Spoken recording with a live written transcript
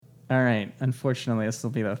All right. Unfortunately, this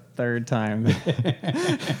will be the third time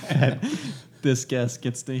that this guest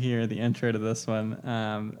gets to hear the intro to this one.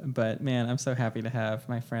 But man, I'm so happy to have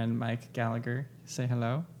my friend Mike Gallagher say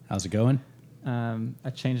hello. How's it going?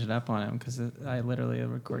 I changed it up on him because I literally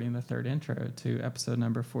am recording the third intro to episode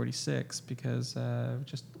number 46 because we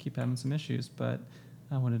just keep having some issues. But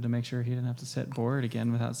I wanted to make sure he didn't have to sit bored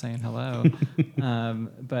again without saying hello.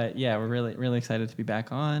 But yeah, we're really, really excited to be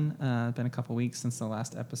back on. It's been a couple weeks since the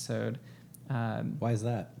last episode. Why is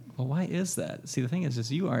that? Well, why is that? See, the thing is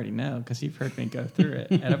just you already know because you've heard me go through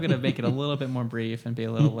it. And I'm going to make it a little bit more brief and be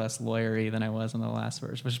a little less lawyery than I was in the last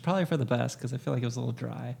verse, which is probably for the best because I feel like it was a little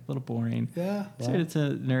dry, a little boring. Yeah. Started to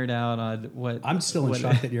nerd out on what... I'm still in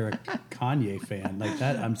shock that you're a Kanye fan. Like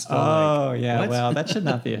that, I'm still Oh, like, yeah. what? Well, that should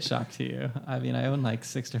not be a shock to you. I mean, I own like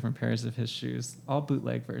 6 different pairs of his shoes, all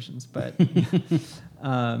bootleg versions. But yeah.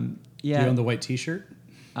 Do you own the white T-shirt?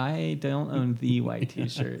 I don't own the white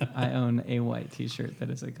T-shirt. I own a white T-shirt that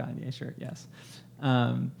is a Kanye shirt. Yes.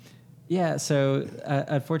 Yeah. So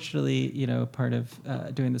unfortunately, you know, part of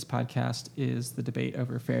doing this podcast is the debate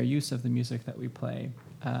over fair use of the music that we play.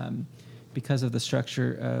 Because of the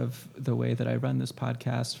structure of the way that I run this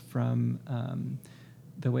podcast, from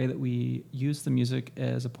the way that we use the music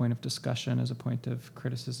as a point of discussion, as a point of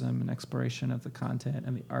criticism and exploration of the content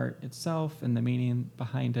and the art itself and the meaning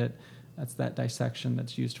behind it. That's that dissection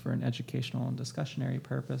that's used for an educational and discussionary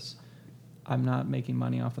purpose. I'm not making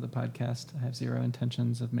money off of the podcast. I have zero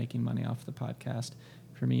intentions of making money off the podcast.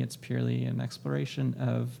 For me, it's purely an exploration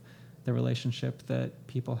of the relationship that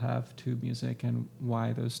people have to music and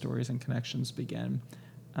why those stories and connections begin.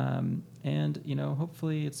 And, you know,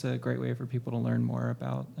 hopefully it's a great way for people to learn more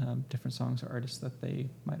about different songs or artists that they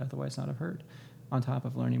might otherwise not have heard, on top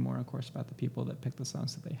of learning more, of course, about the people that pick the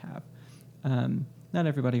songs that they have. Not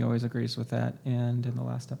everybody always agrees with that, and in the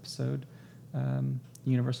last episode,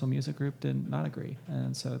 Universal Music Group did not agree,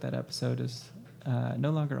 and so that episode is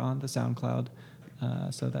no longer on the SoundCloud.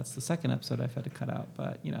 So that's the second episode I've had to cut out,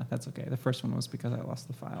 but you know that's okay. The first one was because I lost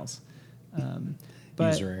the files.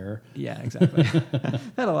 But, user error. Yeah, exactly.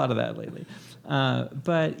 Had a lot of that lately.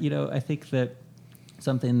 But you know, I think that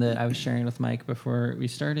something that I was sharing with Mike before we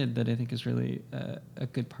started that I think is really a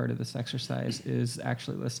good part of this exercise is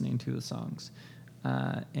actually listening to the songs.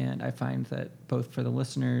 And I find that both for the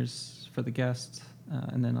listeners, for the guests,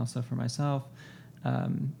 and then also for myself,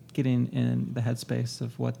 getting in the headspace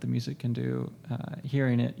of what the music can do,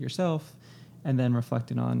 hearing it yourself, and then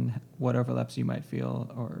reflecting on what overlaps you might feel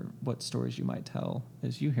or what stories you might tell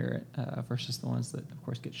as you hear it, versus the ones that, of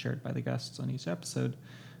course, get shared by the guests on each episode.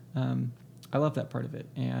 I love that part of it,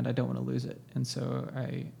 and I don't want to lose it. And so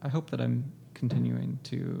I hope that I'm continuing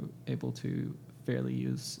to able to fairly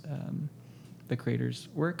use the creator's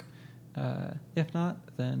work. If not,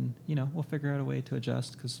 then, you know, we'll figure out a way to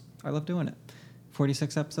adjust because I love doing it.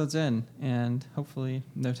 46 episodes in, and hopefully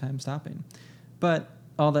no time stopping. But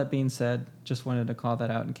all that being said, just wanted to call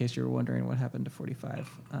that out in case you were wondering what happened to 45.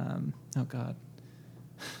 Oh, God.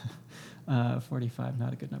 45,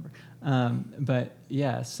 not a good number. But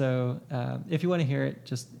yeah, so if you want to hear it,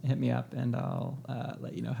 just hit me up and I'll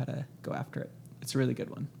let you know how to go after it. It's a really good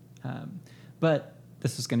one. But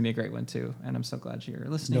this is going to be a great one too, and I'm so glad you're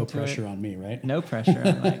listening to it. No pressure on me, right? No pressure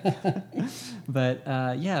on Mike. But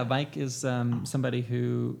yeah, Mike is somebody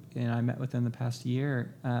who I met within the past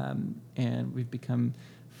year, and we've become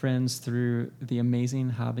friends through the amazing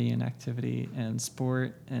hobby and activity and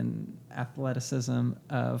sport and athleticism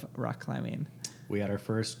of rock climbing. We had our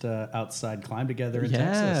first outside climb together in Yeah,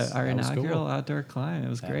 Texas. our That was inaugural cool. outdoor climb. It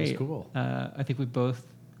was great. That was cool. I think we both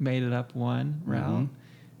made it up one route,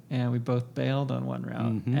 and we both bailed on one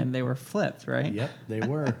route, and they were flipped, right? Yep, they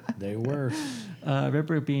were. They were. I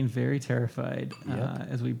remember being very terrified Yep.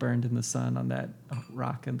 as we burned in the sun on that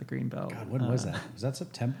rock in the Greenbelt. God, when was that? Was that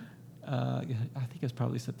September? I think it was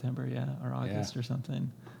probably September, or August or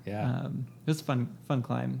something. Yeah. It was a fun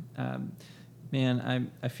climb. Man,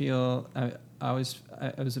 I feel I was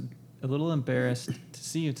a little embarrassed to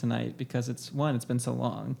see you tonight because it's been so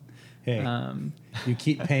long. Hey, you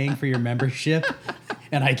keep paying for your membership,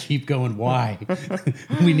 and I keep going, why?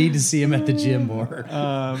 We need to see him at the gym more.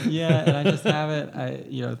 Yeah, and I just haven't.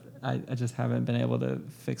 I just haven't been able to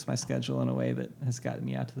fix my schedule in a way that has gotten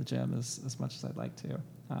me out to the gym as much as I'd like to.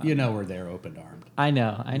 You know we're there, open-armed. I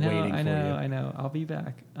know. Waiting for you. I know. I'll be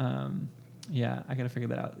back. Yeah, I got to figure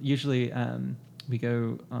that out. Usually, we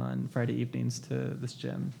go on Friday evenings to this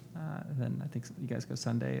gym. Then I think you guys go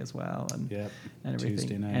Sunday as well, and everything.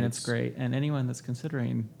 Tuesday nights. And it's great. And anyone that's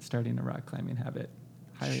considering starting a rock climbing habit,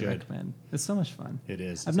 highly recommend. It's so much fun. It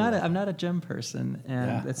is. I'm not a gym person,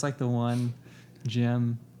 and it's like the one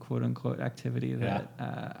gym quote unquote activity that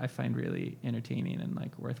I find really entertaining and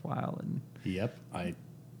like worthwhile. And Yep, I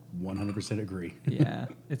 100% agree. yeah,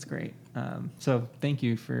 it's great. So thank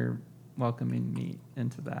you for welcoming me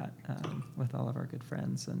into that with all of our good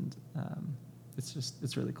friends, and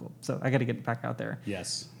it's really cool. So I got to get back out there.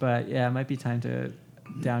 Yes. But yeah, it might be time to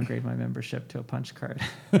downgrade my membership to a punch card.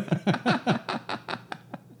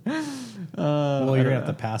 Well, you're gonna have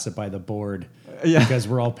to pass it by the board Yeah. because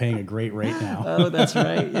we're all paying a great rate now. Oh, that's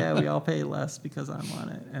right. Yeah, we all pay less because I'm on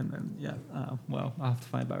it, and then well, I'll have to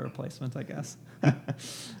find my replacement, I guess.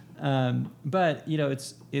 But you know,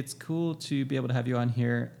 it's cool to be able to have you on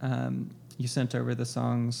here. You sent over the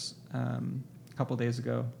songs a couple days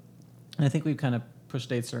ago, and I think we've kind of pushed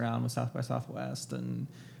dates around with South by Southwest and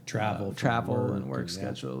Travel and work yeah.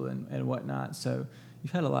 schedule and whatnot. So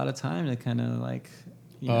you've had a lot of time to kind of like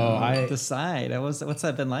decide. What's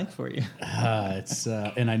that been like for you? It's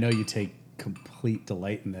and I know you take complete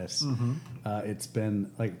delight in this. Mm-hmm. It's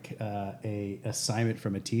been like a assignment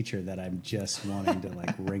from a teacher that I'm just wanting to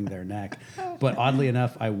like wring their neck. But oddly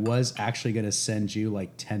enough, I was actually going to send you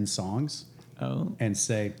like 10 songs and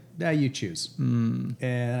say, you choose.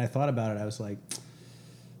 And I thought about it. I was like,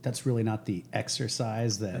 that's really not the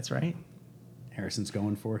exercise That's right. Harrison's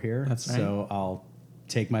going for here. That's right. So I'll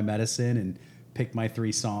take my medicine and pick my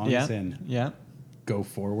 3 songs and go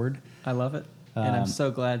forward. I love it. And I'm so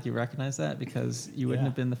glad you recognize that, because you wouldn't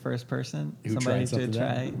have been the first person, somebody to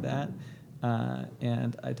try that.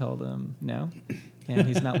 And I told him no, and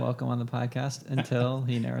he's not welcome on the podcast until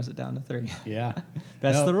he narrows it down to 3. Yeah.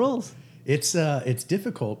 That's the rules. It's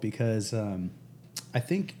difficult because I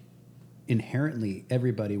think inherently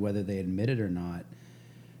everybody, whether they admit it or not,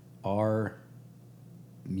 are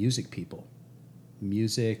music people.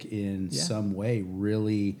 Music in some way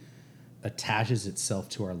really attaches itself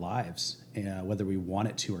to our lives, whether we want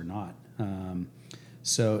it to or not.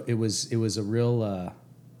 So it was a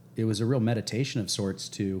real meditation of sorts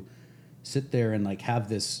to sit there and like have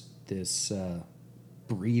this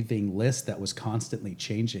breathing list that was constantly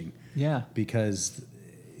changing. Yeah. Because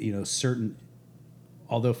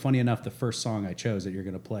although funny enough, the first song I chose that you're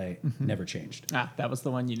going to play never changed. That was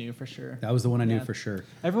the one you knew for sure. That was the one I knew for sure.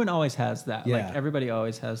 Everyone always has that. Yeah. Like everybody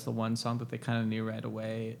always has the one song that they kind of knew right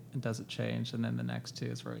away and doesn't change, and then the next 2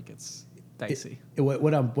 is where it gets dicey.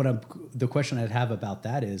 The question I'd have about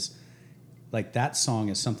that is, like, that song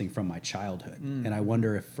is something from my childhood, and I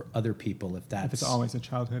wonder if for other people if it's always a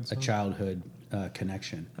childhood song. a childhood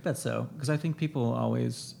connection. I bet so, because I think people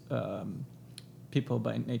always people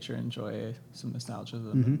by nature enjoy some nostalgia,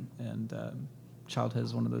 and childhood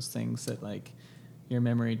is one of those things that like your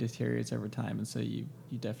memory deteriorates over time, and so you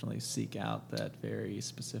definitely seek out that very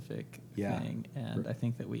specific thing. And I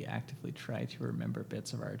think that we actively try to remember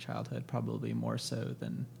bits of our childhood, probably more so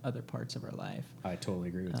than other parts of our life. I totally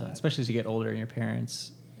agree with that. Especially as you get older and your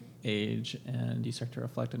parents age and you start to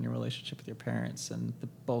reflect on your relationship with your parents, and the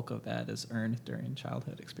bulk of that is earned during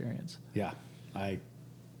childhood experience. Yeah, I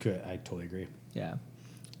totally agree. Yeah.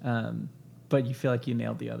 But you feel like you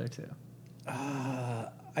nailed the other 2.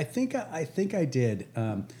 I think I did.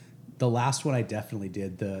 The last one I definitely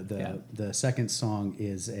did. The second song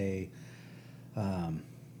is it's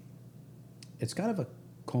kind of a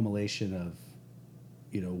culmination of,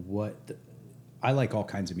 I like all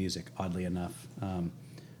kinds of music, oddly enough,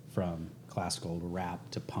 from classical to rap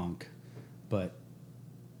to punk, but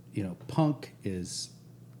punk is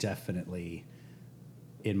definitely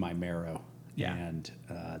in my marrow. Yeah. And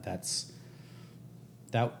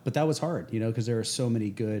but that was hard, because there are so many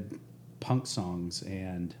good punk songs,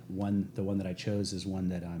 and the one that I chose is one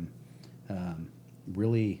that I'm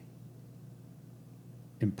really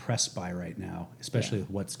impressed by right now, especially with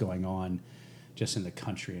what's going on just in the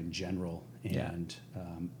country in general. And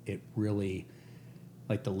it really,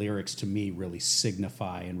 like, the lyrics to me really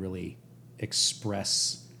signify and really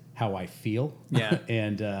express how I feel. Yeah.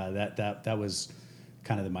 And that was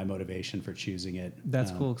kind of my motivation for choosing it. That's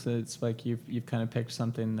cool, because it's like you've kind of picked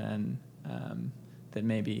something then that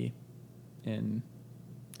maybe in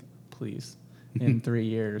 3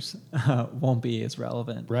 years won't be as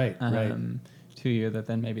relevant. Right. To you, that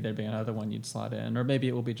then maybe there'd be another one you'd slot in, or maybe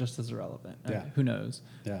it will be just as relevant. Who knows?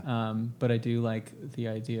 Yeah. But I do like the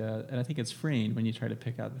idea, and I think it's freeing when you try to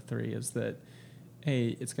pick out the 3, is that,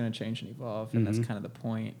 hey, it's going to change and evolve, and that's kind of the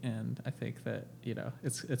point. And I think that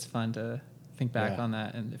it's fun to think back on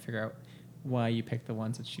that and to figure out why you picked the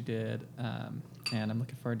ones that you did. And I'm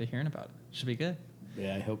looking forward to hearing about it. Should be good.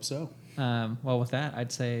 Yeah, I hope so. Well, with that,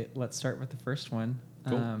 I'd say let's start with the first one,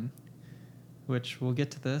 which we'll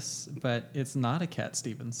get to this, but it's not a Cat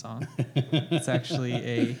Stevens song. It's actually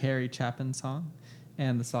a Harry Chapin song,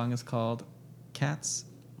 and the song is called Cats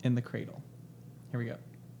in the Cradle. Here we go.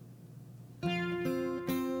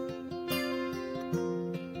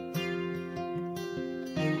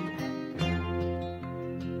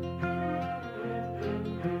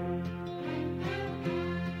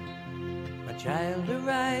 A child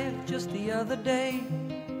arrived just the other day.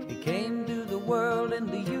 He came to the world in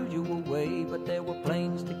the usual way, but there were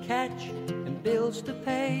planes to catch and bills to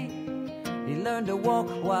pay. He learned to walk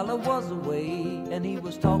while I was away, and he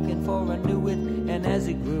was talking for I knew it. And as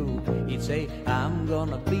he grew, he'd say, I'm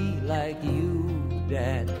gonna be like you,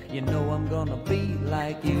 Dad. You know I'm gonna be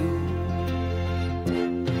like you.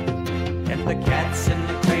 And the cat's in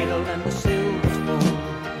the cradle and the silver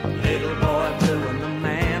spoon, little boy blue and the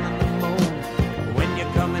man on the moon. When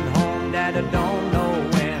you're coming home, Dad, I don't know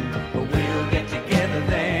when, but we'll get together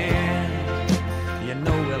then. You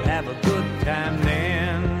know we'll have a good time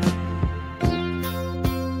then.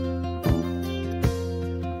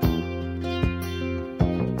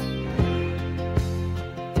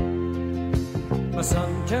 My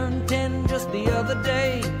son turned 10 just the other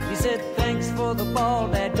day. He said, thanks for the ball,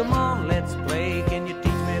 Dad, come on, let's play. Can you teach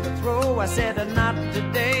me to throw? I said, not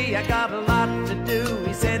today, I got a lot to do.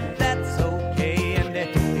 He said, that's okay, and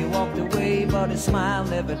he walked away, but his smile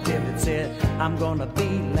never dimmed. It said, I'm gonna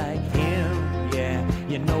be like him, yeah,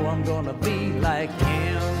 you know I'm gonna be like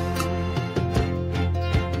him.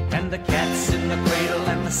 And the cat's in the cradle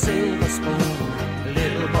and the silver spoon,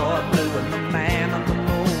 little boy blue and the man on the moon.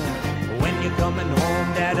 When you're coming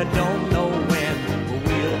home, Dad, I don't know when, but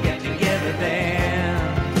we'll get together then.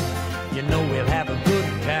 You know we'll have a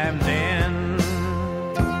good time then.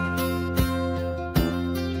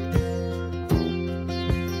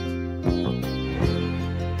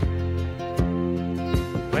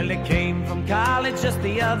 Well, he came from college just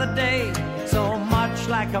the other day. So much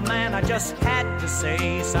like a man, I just had to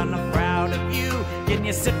say, son, I'm proud of you. Can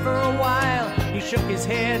you sit for a while? He shook his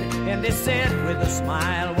head and he said with a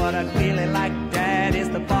smile, what I'd really like, Dad, is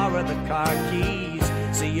to borrow the car keys.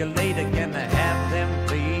 See you later, can I have them,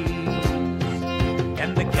 please?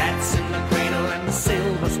 And the cat's in the cradle and the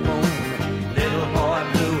silver spoon, little boy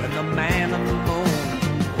blue and the man on the moon.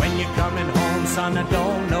 When you're coming home, son, I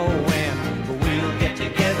don't know when, but we'll get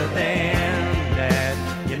together then, Dad.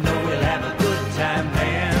 You know we'll have a good time then.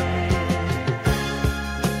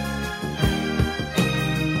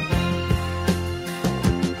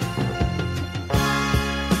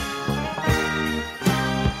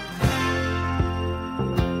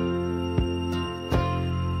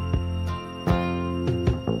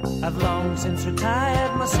 I've long since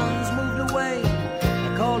retired, my son's moved away.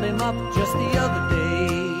 I called him up just the other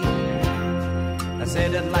day. I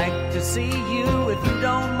said, I'd like to see you if you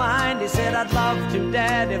don't mind. He said, I'd love to,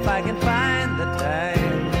 Dad, if I can find the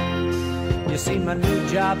time. You see, my new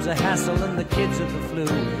job's a hassle and the kids are the flu,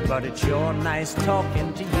 but it's sure nice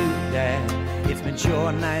talking to you, Dad. It's been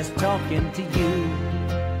sure nice talking to you.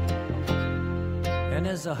 And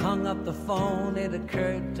as I hung up the phone, it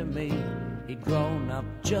occurred to me, he'd grown up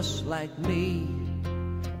just like me.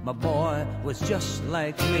 My boy was just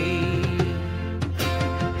like me.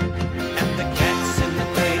 And the cat's in the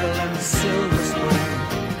cradle and the silver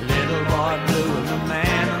spoon, little boy blue and the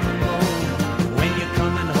man on the moon. When you're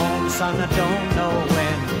coming home, son, I don't know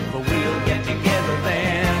when, but we'll get together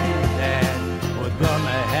then, Dad. We're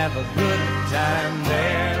gonna have a good time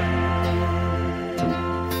there.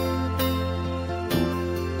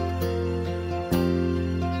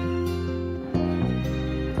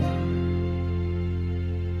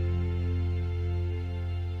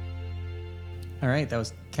 All right, that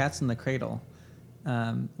was Cats in the Cradle,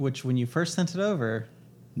 which when you first sent it over,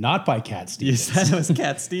 Not by Cat you Stevens. said it was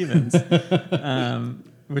Cat Stevens,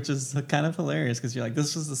 which is kind of hilarious because you're like,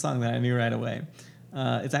 this was the song that I knew right away.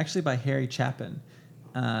 It's actually by Harry Chapin.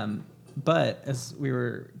 But as we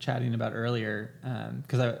were chatting about earlier,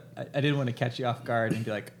 because I didn't want to catch you off guard and be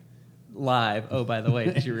like, live, oh, by the way,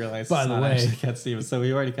 did you realize By it's the not way. actually Cat Stevens? So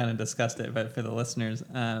we already kind of discussed it, but for the listeners,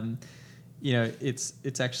 you know,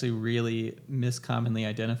 it's actually really miscommonly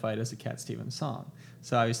identified as a Cat Stevens song.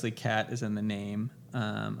 So obviously Cat is in the name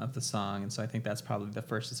of the song, and so I think that's probably the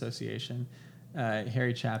first association.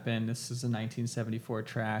 Harry Chapin, this is a 1974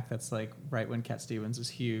 track that's like right when Cat Stevens was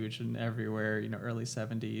huge and everywhere, you know, early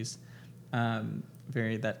 70s.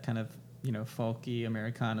 Very that kind of, you know, folky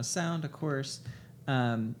Americana sound, of course.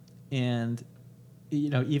 And, you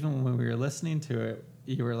know, even when we were listening to it,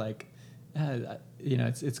 you were like, you know,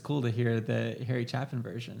 it's cool to hear the Harry Chapin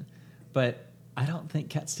version, but I don't think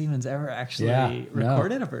Cat Stevens ever actually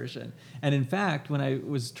recorded a version. And in fact, when I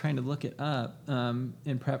was trying to look it up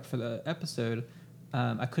in prep for the episode,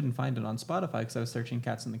 I couldn't find it on Spotify because I was searching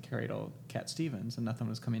Cats in the Cradle, Cat Stevens, and nothing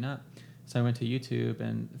was coming up. So I went to YouTube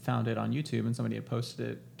and found it on YouTube, and somebody had posted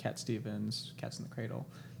it, Cat Stevens, Cats in the Cradle.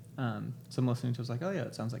 So I'm listening to it, I was like, oh yeah,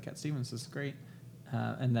 it sounds like Cat Stevens, this is great.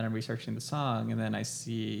 And then I'm researching the song, and then I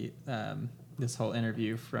see this whole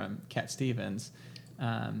interview from Cat Stevens.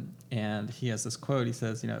 And he has this quote. He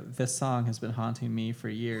says, this song has been haunting me for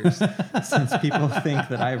years since people think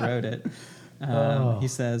that I wrote it. He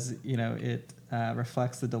says, it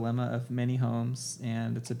reflects the dilemma of many homes,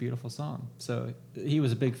 and it's a beautiful song. So he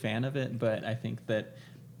was a big fan of it, but I think that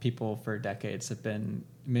people for decades have been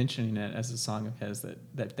mentioning it as a song of his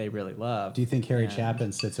that they really love. Do you think Harry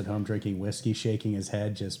Chapin sits at home drinking whiskey, shaking his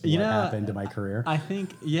head, just what happened to my career? I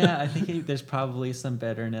think there's probably some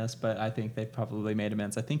bitterness, but I think they probably made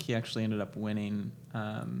amends. I think he actually ended up winning.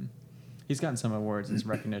 He's gotten some awards and some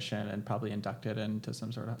recognition, and probably inducted into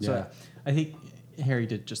some sort of. Yeah. So I think Harry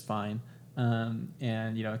did just fine.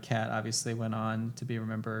 And Cat obviously went on to be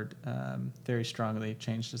remembered very strongly.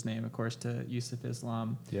 Changed his name, of course, to Yusuf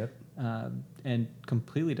Islam. Yep. And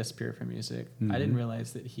completely disappeared from music. Mm-hmm. I didn't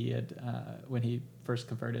realize that he had, when he first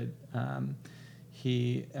converted,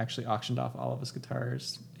 he actually auctioned off all of his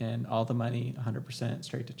guitars and all the money, 100%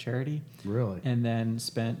 straight to charity. Really? And then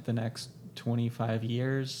spent the next 25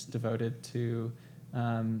 years devoted to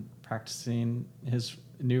practicing his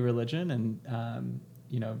new religion and,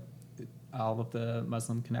 all of the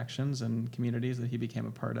Muslim connections and communities that he became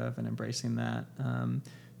a part of, and embracing that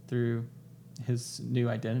through his new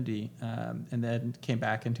identity, and then came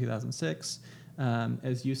back in 2006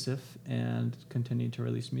 as Yusuf and continued to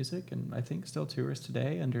release music, and I think still tours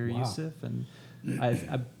today under Yusuf. And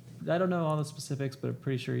I don't know all the specifics, but I'm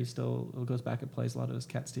pretty sure he still goes back and plays a lot of his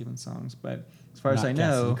Cat Stevens songs. But as far as I know,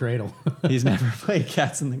 Cats in the Cradle. he's never played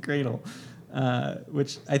Cats in the Cradle,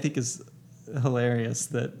 which I think is hilarious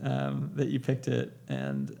that you picked it.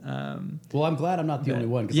 And well, I'm glad I'm not the only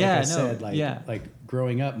one, because like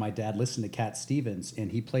growing up, my dad listened to Cat Stevens,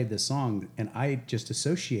 and he played this song, and I just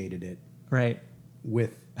associated it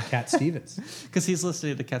with Cat Stevens, because he's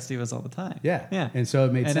listening to Cat Stevens all the time. Yeah, and so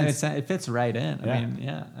it made sense. It fits right in.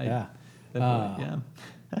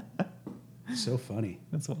 So funny.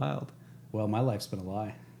 That's wild. Well, my life's been a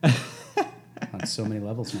lie. On so many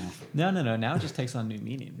levels now. No. Now it just takes on new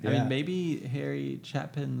meaning. Yeah. I mean, maybe Harry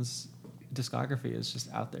Chapin's discography is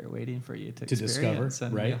just out there waiting for you to experience discover,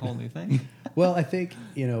 and right? be a whole new thing. Well, I think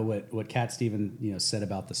what Cat Stevens said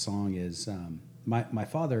about the song is my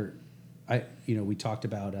father. We talked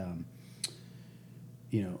about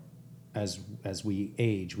as we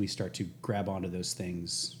age, we start to grab onto those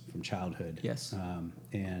things from childhood. Yes.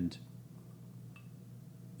 And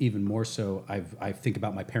even more so, I think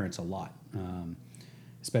about my parents a lot.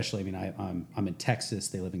 Especially, I'm in Texas.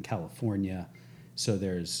 They live in California, so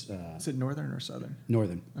there's. Is it northern or southern?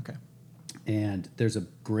 Northern. Okay. And there's a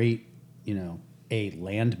great, a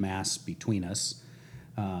landmass between us,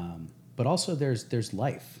 but also there's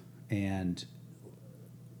life. And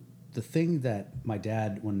the thing that my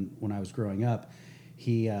dad, when I was growing up,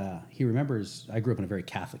 he remembers. I grew up in a very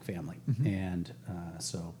Catholic family, mm-hmm. and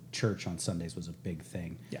so church on Sundays was a big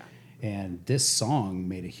thing. Yeah. And this song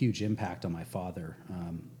made a huge impact on my father.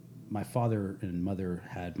 My father and mother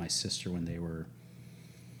had my sister when they were,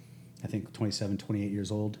 I think, 27, 28 years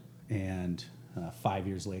old. And 5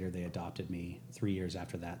 years later, they adopted me. 3 years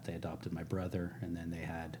after that, they adopted my brother. And then they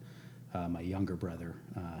had my younger brother,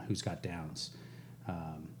 who's got Downs.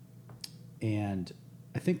 And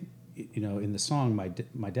I think, in the song,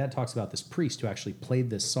 my dad talks about this priest who actually played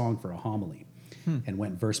this song for a homily. And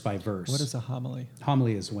went verse by verse. What is a homily?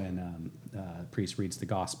 Homily is when a priest reads the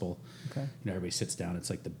gospel. Okay. Everybody sits down. It's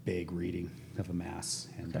like the big reading of a mass,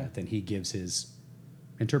 and Okay. then he gives his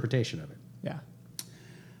interpretation of it. Yeah.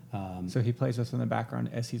 So he plays this in the background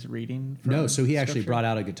as he's reading. From No, so he actually scripture? brought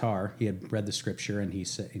out a guitar. He had read the scripture, and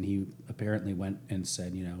he apparently went and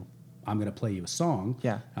said, I'm going to play you a song.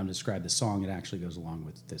 Yeah. I'm going to describe the song. It actually goes along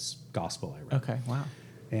with this gospel I read. Okay. Wow.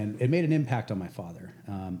 And it made an impact on my father.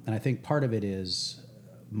 And I think part of it is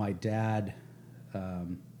my dad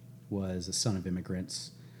was a son of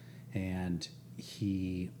immigrants, and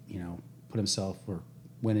he, put himself or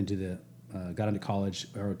went into got into college,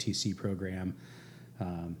 ROTC program,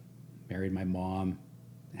 married my mom,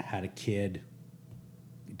 had a kid,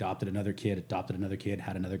 adopted another kid,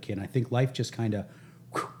 had another kid. And I think life just kind of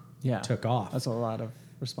took off. That's a lot of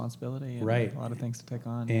responsibility and Right. a lot of things to take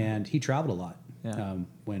on. And he traveled a lot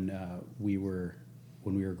when we were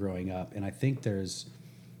growing up, and I think there's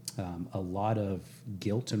a lot of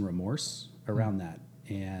guilt and remorse around that.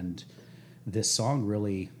 And this song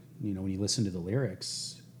really, when you listen to the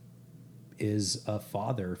lyrics, is a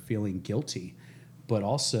father feeling guilty, but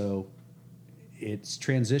also it's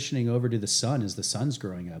transitioning over to the son as the son's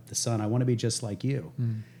growing up. The son, I want to be just like you.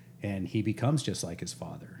 And he becomes just like his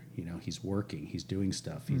father. You know, he's working, he's doing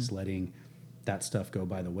stuff, he's letting that stuff go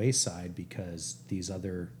by the wayside because these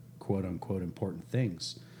other quote unquote important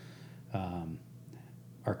things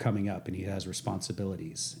are coming up, and he has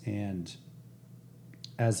responsibilities. And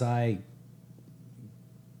as I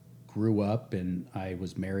grew up and I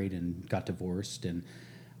was married and got divorced, and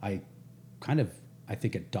I kind of, I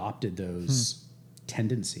think, adopted those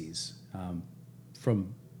tendencies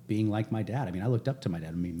from being like my dad. I mean, I looked up to my dad.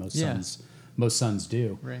 I mean, most sons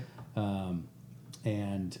do. Right.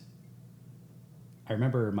 And I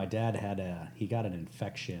remember my dad he got an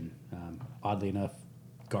infection, oddly enough,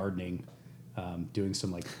 gardening, doing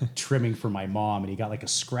some like trimming for my mom, and he got like a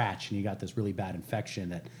scratch, and he got this really bad infection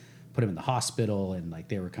that put him in the hospital, and like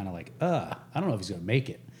they were kind of like, I don't know if he's gonna make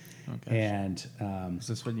it. Okay. And is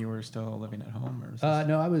this when you were still living at home, or?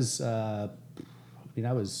 No, I was. I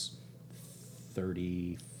was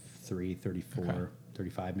 33, 34,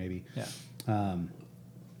 35 maybe. Yeah. And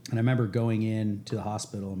I remember going in to the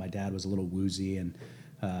hospital, and my dad was a little woozy and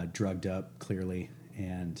drugged up, clearly.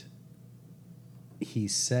 And he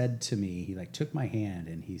said to me, he like took my hand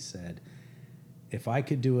and he said, if I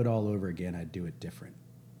could do it all over again, I'd do it different.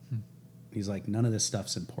 He's like, none of this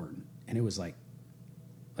stuff's important. And it was like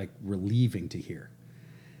relieving to hear.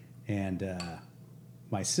 And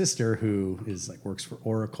my sister, who is like works for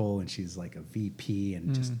Oracle, and she's like a VP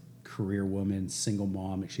and just career woman, single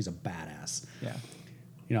mom, she's a badass. Yeah.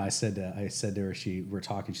 You know, I said to her, we're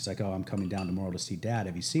talking, she's like, oh, I'm coming down tomorrow to see Dad.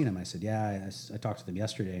 Have you seen him? I said, yeah, I talked to them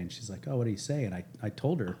yesterday. And she's like, oh, what did he say? And I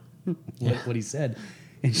told her what he said.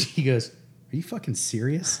 And she goes, are you fucking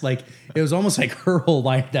serious? Like, it was almost like her whole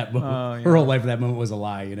life that moment, her whole life at that moment was a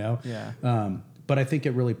lie, you know? Yeah. But I think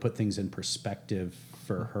it really put things in perspective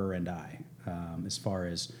for her and I, as far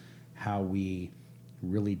as how we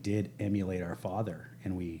really did emulate our father,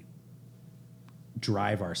 and we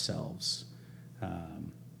drive ourselves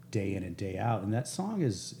day in and day out. And that song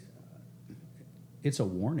it's a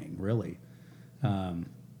warning, really,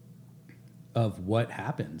 of what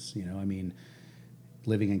happens. You know, I mean,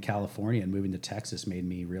 living in California and moving to Texas made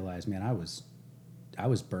me realize, man, I was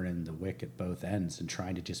burning the wick at both ends and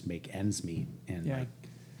trying to just make ends meet, and like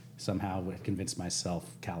somehow convinced myself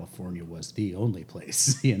California was the only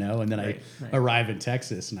place, you know. And then I arrived in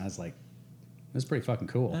Texas, and I was like, that's pretty fucking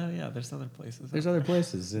cool. Oh yeah, there's other places. There's other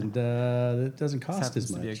places, and it doesn't cost as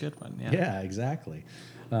much. To be a good one. Yeah. Yeah, exactly.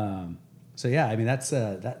 So yeah, I mean, that's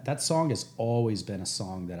that song has always been a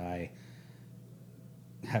song that I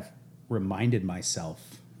have reminded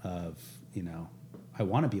myself of. You know, I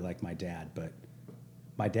want to be like my dad, but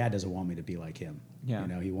my dad doesn't want me to be like him. Yeah. You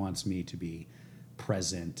know, he wants me to be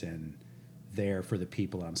present and there for the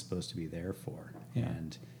people I'm supposed to be there for. Yeah.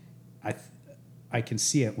 And I can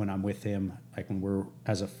see it when I'm with him, like when we're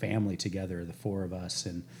as a family together, the four of us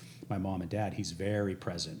and my mom and dad. He's very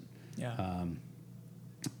present. Yeah.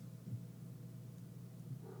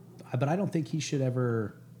 But I don't think he should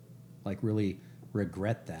ever like really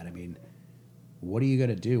regret that. I mean, what are you going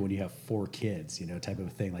to do when you have 4 kids, you know, type of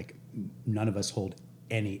a thing? Like, none of us hold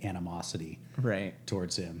any animosity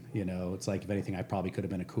towards him. You know, it's like, if anything, I probably could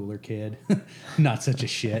have been a cooler kid, not such a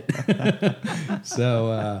shit.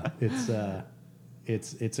 So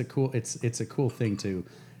it's a cool thing to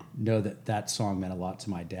know that song meant a lot to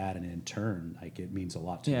my dad, and in turn, like, it means a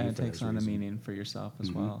lot to me. Yeah, it takes on a meaning for yourself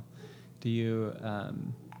as well. Do you,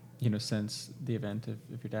 you know, since the event of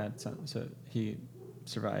your dad, so he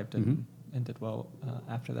survived and did well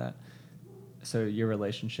after that, so your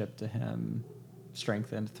relationship to him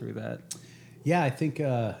strengthened through that? Yeah, I think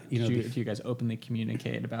do you guys openly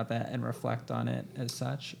communicate about that and reflect on it as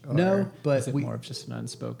such? Or no, but is it more of just an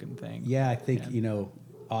unspoken thing? Yeah, I think you know,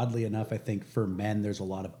 oddly enough, I think for men there's a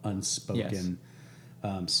lot of unspoken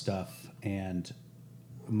stuff, and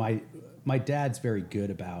my dad's very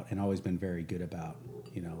good about, and always been very good about,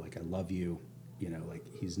 you know, like, I love you, you know, like,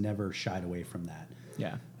 he's never shied away from that.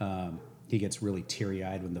 Yeah. He gets really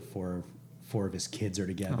teary-eyed when the four of his kids are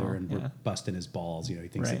together and we're busting his balls. You know, he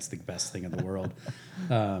thinks it's the best thing in the world.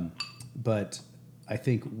 But I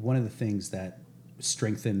think one of the things that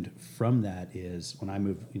strengthened from that is when I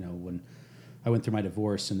moved, you know, when I went through my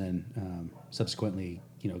divorce and then subsequently,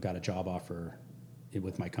 you know, got a job offer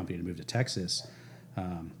with my company to move to Texas,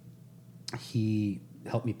 he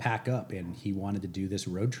helped me pack up, and he wanted to do this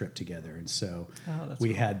road trip together. And so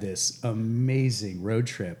we had this amazing road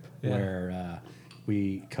trip where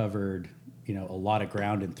we covered, you know, a lot of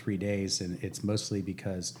ground in 3 days. And it's mostly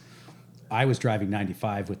because I was driving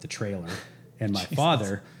 95 with the trailer, and my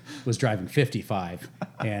father was driving 55.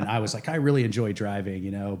 And I was like, I really enjoy driving,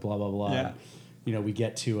 you know, blah, blah, blah. Yeah. we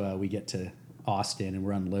get to Austin and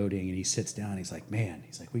we're unloading, and he sits down. And he's like, man,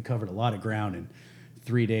 we covered a lot of ground in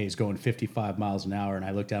 3 days going 55 miles an hour. And I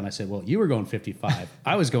looked down and I said, well, you were going 55.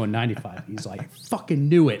 I was going 95. He's like, I fucking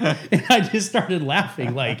knew it. And I just started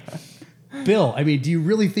laughing like, Bill, I mean, do you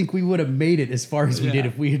really think we would have made it as far as we did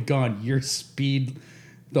if we had gone your speed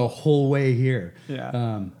the whole way here?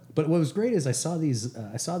 Yeah. But what was great is I saw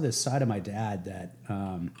this side of my dad that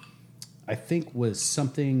I think was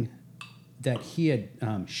something that he had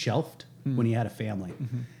shelved when he had a family.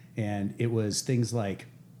 And it was things like,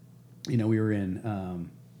 we were in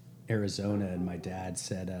Arizona, and my dad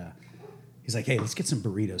said, he's like, hey, let's get some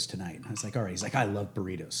burritos tonight. And I was like, all right. He's like, I love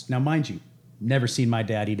burritos. Now, mind you, never seen my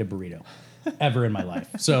dad eat a burrito ever in my life.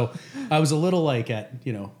 So I was a little like at,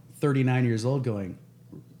 39 years old going,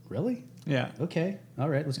 really? Yeah. Okay. All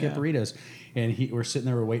right. Let's get burritos. And we're sitting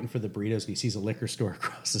there, we're waiting for the burritos, and he sees a liquor store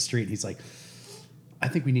across the street. And he's like, I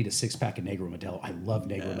think we need a 6-pack of Negro Modelo. I love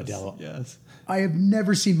Negro Modelo. Yes. I have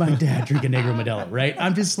never seen my dad drink a Negro Modelo, right?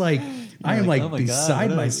 I'm just like, I am like oh my beside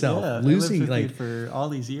God, myself, losing losing like for all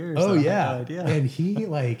these years. Oh I had yeah. no idea. And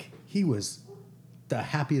he was the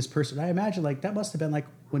happiest person. I imagine like that must have been like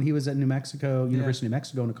when he was at University of New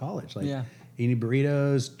Mexico going to college. Like eating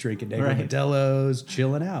burritos, drinking Negro Modelos,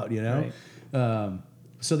 chilling out, Right.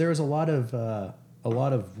 So there was a lot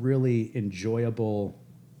of really enjoyable,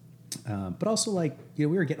 but also like, we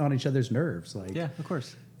were getting on each other's nerves. Like, Yeah, of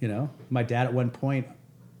course. My dad at one point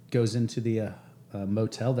goes into the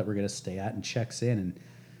motel that we're going to stay at and checks in and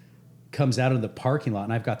comes out of the parking lot.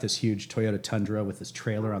 And I've got this huge Toyota Tundra with this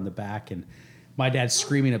trailer on the back. And my dad's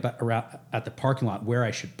screaming around at the parking lot where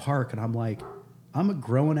I should park. And I'm like, I'm a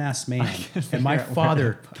grown ass man. And my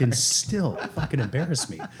father can still fucking embarrass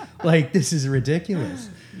me. Like, this is ridiculous.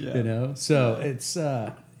 Yeah. So it's,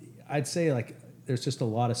 I'd say like, there's just a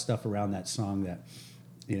lot of stuff around that song that,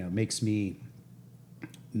 makes me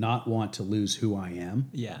not want to lose who I am.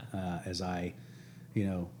 Yeah. As I,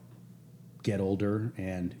 get older,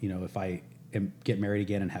 and if I get married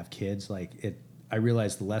again and have kids, I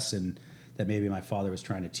realized the lesson that maybe my father was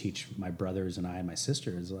trying to teach my brothers and I and my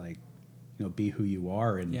sister is like, be who you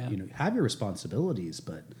are, and have your responsibilities,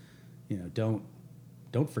 but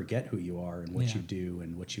don't forget who you are and what you do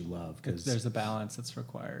and what you love, because there's a balance that's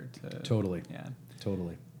required to totally.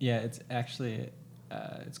 Yeah, it's actually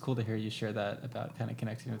it's cool to hear you share that about kind of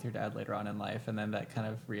connecting with your dad later on in life, and then that kind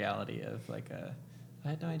of reality of like I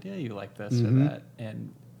had no idea you like this or that.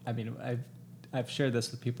 And I mean, I've shared this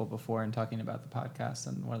with people before in talking about the podcast,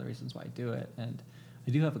 and one of the reasons why I do it. And I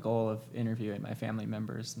do have a goal of interviewing my family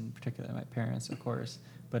members, and particularly my parents, of course,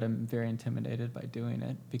 but I'm very intimidated by doing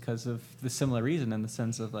it because of the similar reason, in the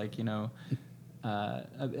sense of like,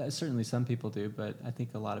 certainly some people do, but I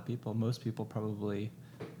think most people probably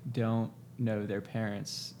don't know their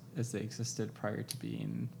parents as they existed prior to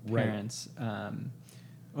being parents,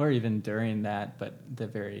 or even during that, but the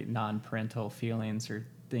very non-parental feelings or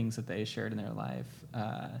things that they shared in their life.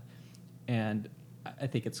 And I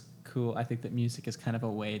think it's cool. I think that music is kind of a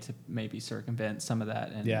way to maybe circumvent some of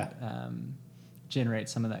that and generate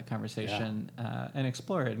some of that conversation and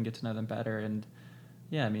explore it and get to know them better. And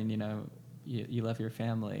I mean, you love your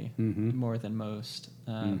family more than most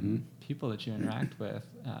people that you interact with,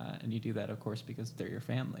 and you do that, of course, because they're your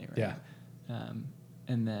family, right?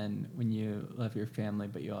 And then when you love your family,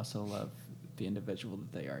 but you also love the individual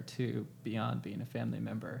that they are too, beyond being a family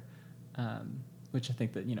member, which I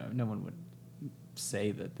think that no one would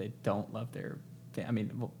say that they don't love their I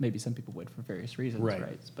mean, well, maybe some people would for various reasons,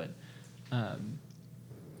 right? But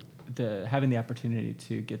having the opportunity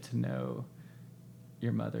to get to know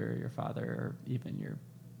your mother or your father or even your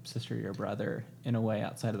sister or your brother in a way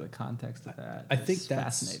outside of the context of that, I think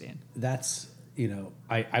that's fascinating. That's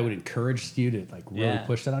I would encourage you to like really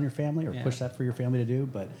push that on your family, or push that for your family to do.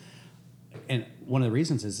 And one of the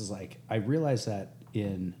reasons is like I realized that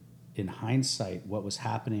in hindsight, what was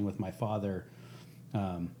happening with my father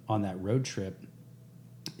on that road trip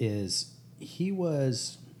is he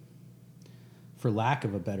was, for lack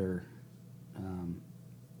of a better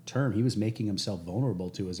term, he was making himself vulnerable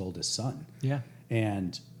to his oldest son. Yeah.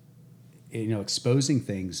 And, exposing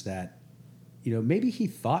things that, maybe he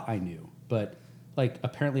thought I knew, but like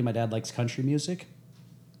apparently my dad likes country music.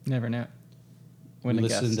 Never knew.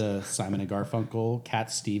 Listen to Simon and Garfunkel,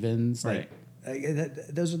 Cat Stevens. Right.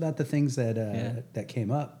 Those are not the things that that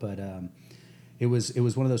came up, but it was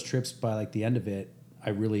one of those trips. By like the end of it, I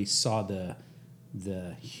really saw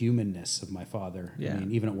the humanness of my father. Yeah. I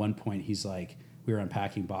mean, even at one point, he's like, we were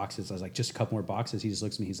unpacking boxes. I was like, just a couple more boxes. He just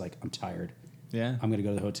looks at me. He's like, I'm tired. Yeah. I'm going to go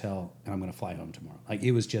to the hotel and I'm going to fly home tomorrow. Like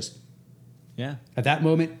it was just, at that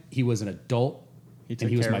moment, he was an adult. took and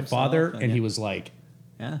he was care my of father, himself, and he yeah. was like,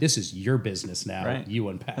 Yeah. "This is your business now. Right. You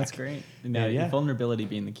unpack." That's great. Yeah. Vulnerability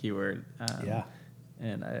being the key word. Yeah.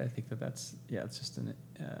 And I think that's it's just an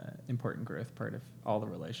important growth part of all the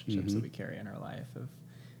relationships Mm-hmm. that we carry in our life, of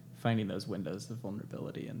finding those windows of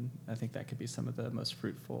vulnerability. And I think that could be some of the most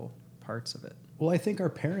fruitful parts of it. Well, I think our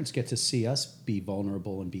parents get to see us be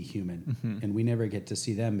vulnerable and be human, Mm-hmm. and we never get to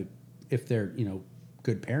see them if they're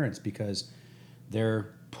good parents, because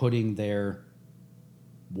they're putting their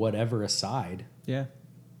whatever aside Yeah.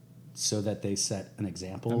 so that they set an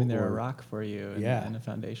example. I mean, they're a or- rock for you and, Yeah. and a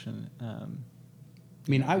foundation. I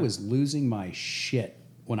mean, I was losing my shit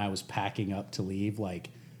when I was packing up to leave. Like,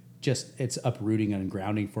 just it's uprooting and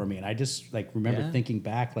grounding for me. And I just remember Yeah. thinking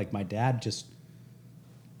back, like my dad just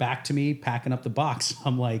back to me packing up the box.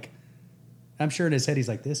 I'm like, I'm sure in his head he's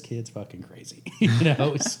like, this kid's fucking crazy,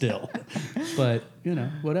 still. But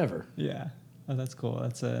whatever. Yeah. Oh, that's cool.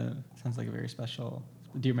 Sounds like a very special.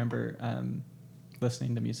 Do you remember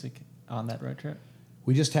listening to music on that road trip?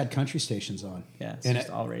 We just had country stations on. Yeah, it's And just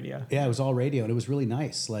all radio. Yeah, it was all radio, and it was really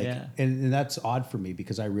nice. Like, Yeah. and that's odd for me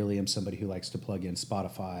because I really am somebody who likes to plug in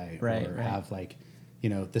Spotify Right, or right. have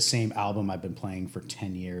the same album I've been playing for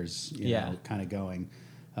 10 years, Yeah. kind of going.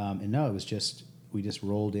 And no, it was just, we just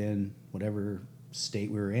rolled in whatever state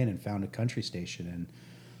we were in and found a country station.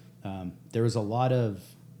 And there was a lot of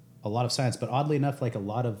science, but oddly enough, like a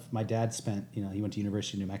lot of my dad spent, he went to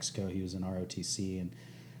University of New Mexico. He was in ROTC, and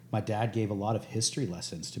my dad gave a lot of history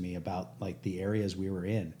lessons to me about like the areas we were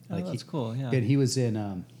in. Oh, Like that's cool. Yeah. And he was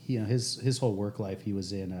in, his whole work life, he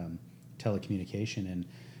was in telecommunication and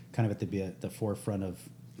kind of at the forefront of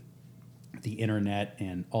the internet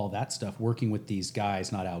and all that stuff, working with these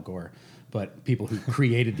guys, not Al Gore, but people who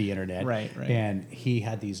created the internet. Right. And he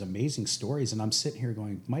had these amazing stories, and I'm sitting here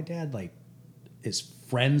going, my dad is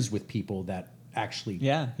friends with people that actually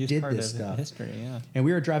He's did part this of stuff. history. Yeah. And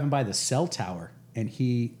we were driving by the cell tower, and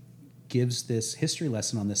he gives this history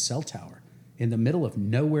lesson on this cell tower in the middle of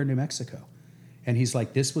nowhere, New Mexico. And he's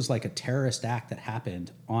like, this was like a terrorist act that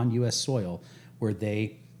happened on U.S. soil where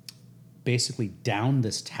they basically downed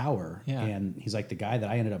this tower. Yeah. And he's like, the guy that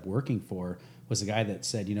I ended up working for was the guy that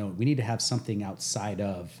said, we need to have something outside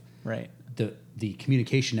of Right. the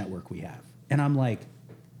communication network we have. And I'm like,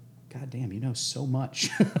 God damn, you know so much.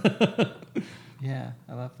 Yeah,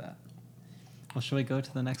 I love that. Well, should we go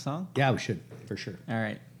to the next song? Yeah, we should, for sure. All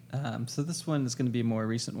right. So this one is going to be a more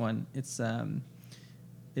recent one. It's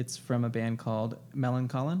from a band called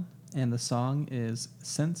Melancholy, and the song is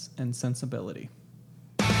Sense and Sensibility.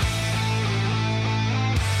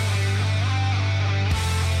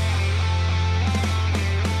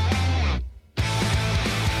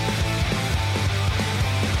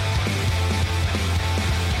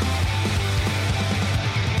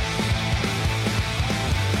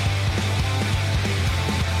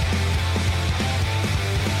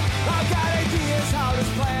 I've got ideas how this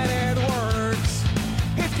planet works.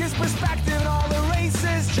 It gives perspective in all the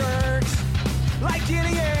racist jerks. Like in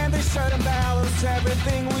the end, they certain balance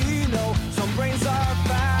everything we know. Some brains are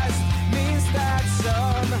fast, means that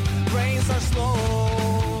some brains are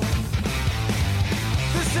slow.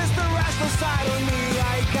 This is the rational side of me,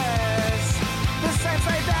 I guess. The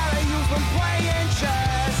sensei that I use when playing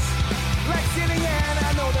chess. Like in the end,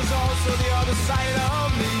 I know there's also the other side of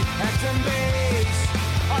me. Acting based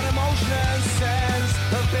on emotion and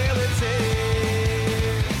sensibility.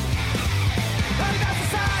 And that's the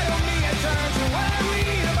side of me I turn to when I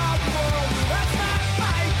read about the world. That's not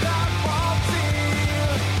my cup of tea.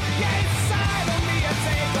 Yeah, it's the side of me I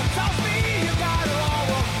take that tells me you got it all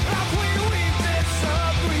wrong. How we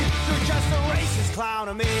disagree. You're just a racist clown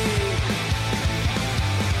to me.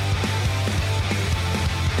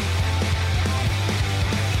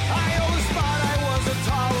 I always thought I was a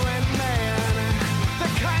tolerant man, the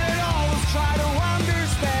kind that always tried to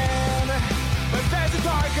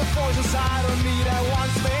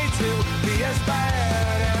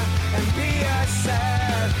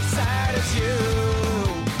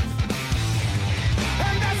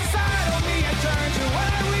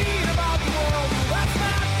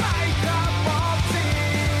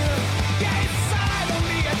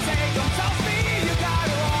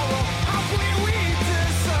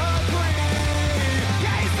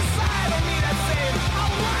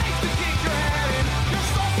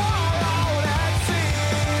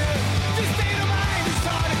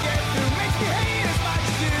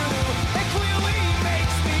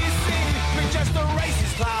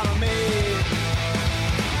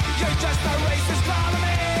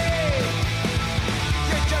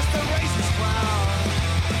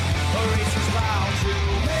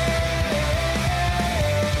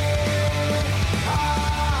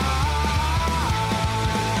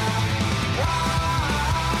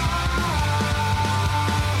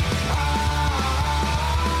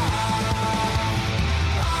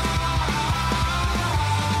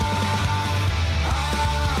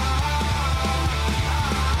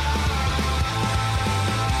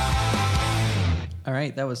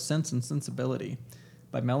right. That was Sense and Sensibility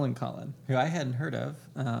by Meloncolin, who I hadn't heard of,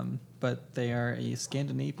 but they are a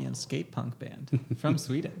Scandinavian skate punk band from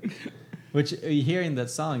Sweden. Which, hearing that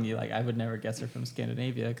song, I would never guess they're from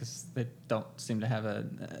Scandinavia because they don't seem to have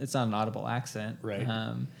it's not an audible accent. Right.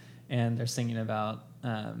 And they're singing about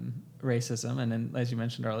racism. And then, as you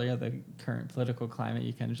mentioned earlier, the current political climate,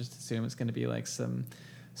 you kind of just assume it's going to be like some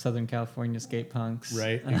Southern California skate punks.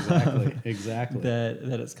 Right, exactly.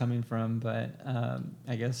 That it's coming from. But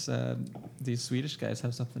I guess these Swedish guys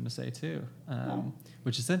have something to say too,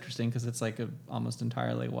 which is interesting because it's like a almost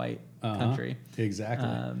entirely white country. Exactly.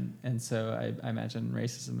 And so I imagine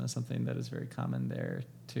racism is something that is very common there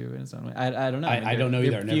too in its own way. I don't know. I don't know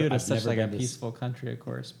either. They're viewed as I've such like never a been peaceful country, of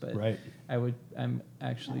course, but right. I'm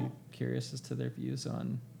actually curious as to their views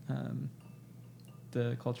on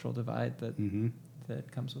the cultural divide that that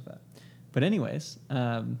comes with that. But anyways,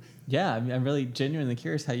 I'm really genuinely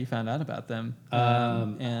curious how you found out about them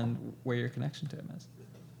and where your connection to them is.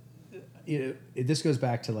 This goes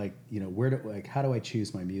back to how do I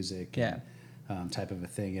choose my music? Yeah. And, type of a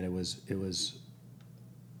thing. And it was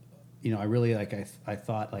I really I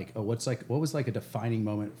thought what was like a defining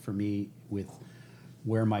moment for me with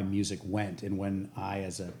where my music went and when I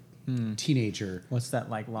as a teenager. What's that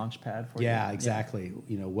like launch pad for you? Yeah, exactly.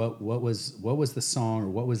 Yeah. What was the song or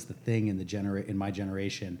what was the thing in my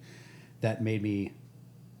generation that made me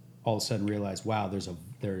all of a sudden realize, wow,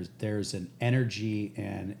 there's an energy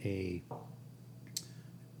and a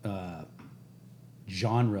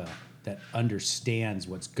genre that understands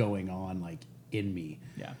what's going on in me.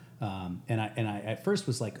 Yeah. And I at first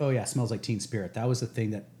was like, oh yeah, Smells Like Teen Spirit. That was the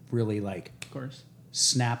thing that really of course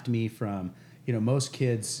snapped me from, most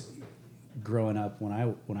kids growing up when I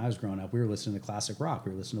was growing up, we were listening to classic rock.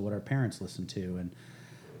 We were listening to what our parents listened to,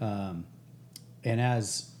 and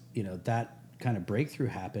as that kind of breakthrough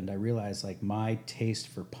happened, I realized my taste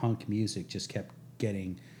for punk music just kept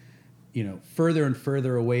getting further and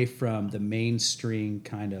further away from the mainstream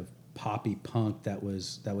kind of poppy punk that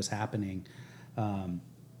was happening, and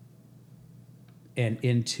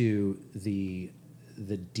into the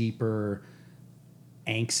deeper,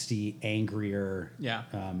 angsty, angrier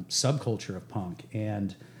subculture of punk.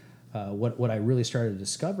 And what I really started to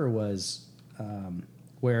discover was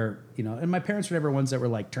where, and my parents were never ones that were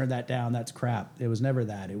like, turn that down, that's crap. It was never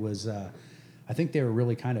that. It was, I think they were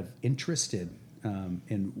really kind of interested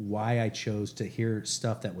in why I chose to hear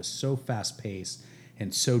stuff that was so fast paced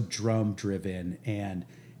and so drum driven and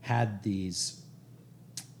had these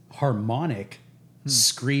harmonic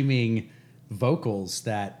screaming vocals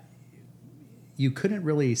that you couldn't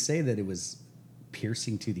really say that it was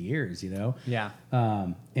piercing to the ears, Yeah.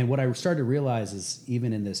 And what I started to realize is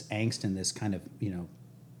even in this angst and this kind of,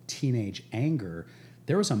 teenage anger,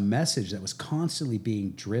 there was a message that was constantly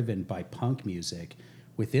being driven by punk music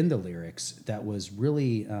within the lyrics that was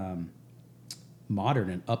really modern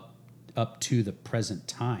and up to the present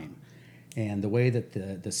time. And the way that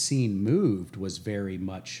the scene moved was very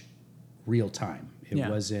much real time. It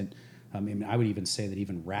wasn't... I mean, I would even say that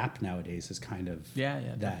even rap nowadays is kind of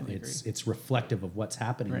that. It's reflective of what's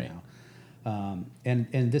happening now.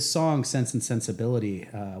 And this song, Sense and Sensibility,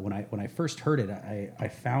 when I first heard it, I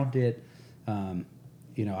found it.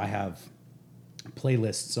 I have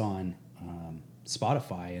playlists on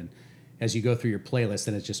Spotify, and as you go through your playlist,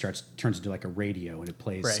 then it just turns into like a radio, and it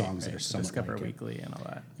plays songs that are somewhat Discover like Weekly and all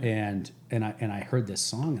that. Yeah. And I heard this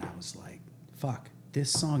song, and I was like, "Fuck,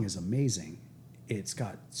 this song is amazing." It's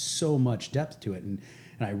got so much depth to it. And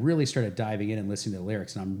I really started diving in and listening to the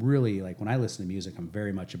lyrics. And I'm really, when I listen to music, I'm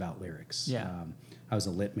very much about lyrics. Yeah. I was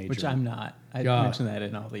a lit major. Which I'm not. I mentioned that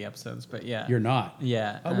in all the episodes, but yeah. You're not?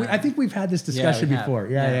 Yeah. I think we've had this discussion before.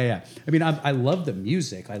 Yeah. I mean, I love the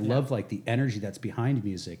music. I love, the energy that's behind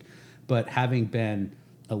music. But having been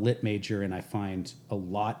a lit major, and I find a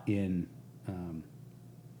lot in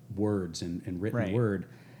words and written word,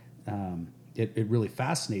 it really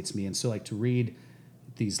fascinates me. And so to read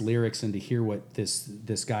these lyrics and to hear what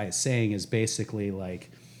this guy is saying is basically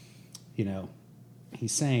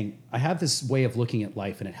he's saying, I have this way of looking at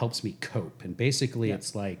life and it helps me cope. And basically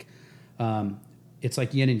it's like yin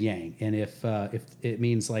and yang. And if it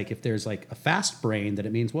means if there's a fast brain, that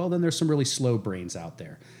it means, well, then there's some really slow brains out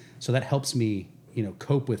there. So that helps me,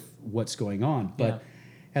 cope with what's going on. But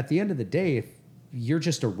at the end of the day, if you're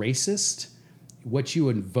just a racist, what you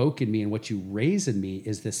invoke in me and what you raise in me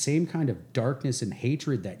is the same kind of darkness and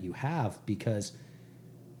hatred that you have, because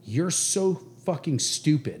you're so fucking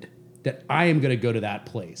stupid that I am going to go to that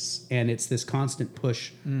place. And it's this constant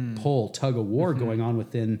push, pull, tug of war going on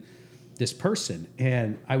within this person.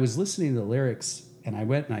 And I was listening to the lyrics, and I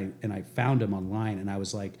went and I found them online, and I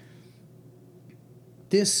was like,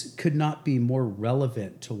 this could not be more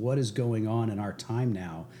relevant to what is going on in our time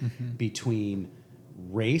now between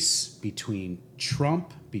race, between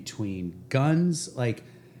Trump, between guns. Like,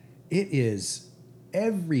 it is,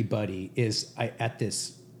 everybody is at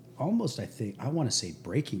this almost, I want to say,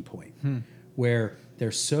 breaking point where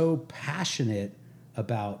they're so passionate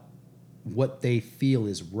about what they feel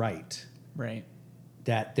is right. Right.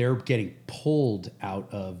 That they're getting pulled out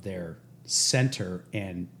of their center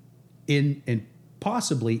and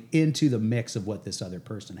possibly into the mix of what this other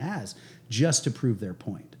person has, just to prove their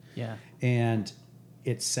point. Yeah. And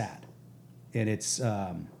it's sad. And it's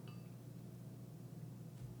and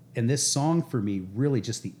this song for me, really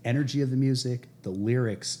just the energy of the music, the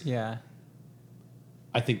lyrics, Yeah.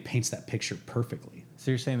 I think paints that picture perfectly.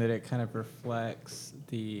 So you're saying that it kind of reflects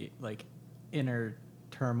the like inner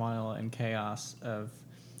turmoil and chaos of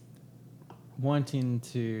wanting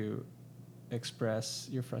to express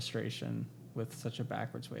your frustration with such a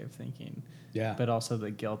backwards way of thinking. Yeah. But also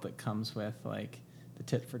the guilt that comes with like the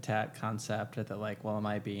tit for tat concept, or that like, well, am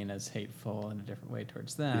I being as hateful in a different way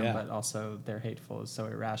towards them? Yeah. But also their hateful is so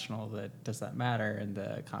irrational that does that matter? And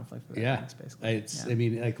the conflict with Yeah, things, basically. I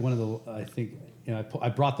mean, like one of the, I think, you know, I pulled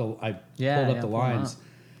up the pull 'em lines.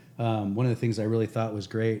 One of the things I really thought was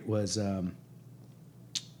great was,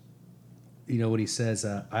 you know, when he says,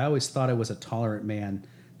 I always thought I was a tolerant man,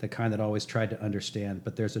 the kind that always tried to understand,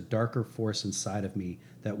 but there's a darker force inside of me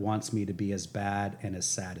that wants me to be as bad and as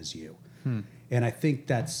sad as you. And I think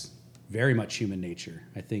that's very much human nature.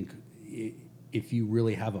 I think if you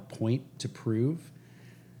really have a point to prove,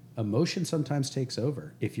 emotion sometimes takes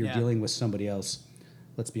over. If you're dealing with somebody else,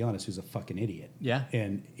 let's be honest, who's a fucking idiot. Yeah.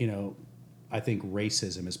 And, you know, I think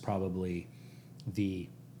racism is probably the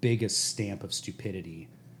biggest stamp of stupidity.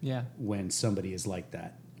 Yeah. When somebody is like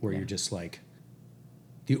that, where you're just like,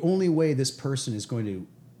 the only way this person is going to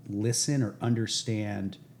listen or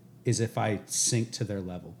understand is if I sink to their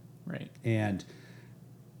level. Right. And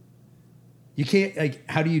you can't, like,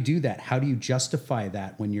 how do you do that? How do you justify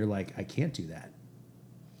that when you're like, I can't do that,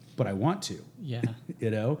 but I want to? Yeah.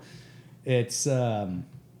 You know, it's,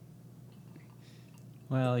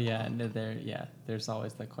 Well, yeah, and there's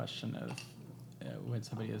always the question of when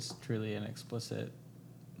somebody is truly an explicit,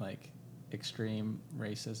 like, extreme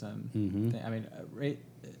racism. I mean,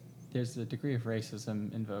 there's a degree of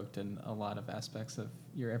racism invoked in a lot of aspects of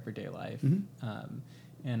your everyday life,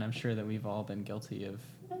 and I'm sure that we've all been guilty of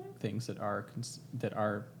things that are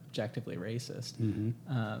objectively racist.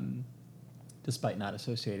 Despite not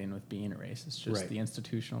associating with being a racist, just the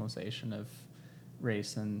institutionalization of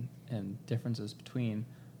race and differences between.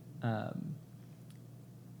 But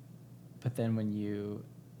then when you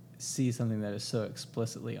see something that is so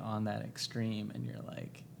explicitly on that extreme, and you're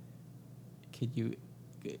like, could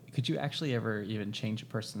you actually ever even change a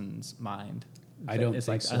person's mind? I don't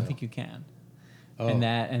think so. I don't think you can. Oh.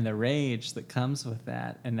 And the rage that comes with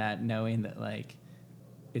that, and that knowing that like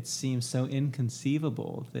it seems so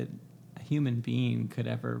inconceivable that a human being could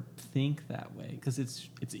ever think that way, because it's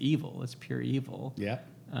evil, it's pure evil. Yeah.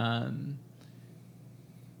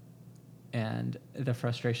 And the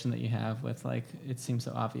frustration that you have with like, it seems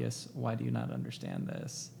so obvious, why do you not understand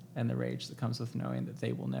this? And the rage that comes with knowing that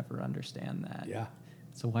they will never understand that. Yeah.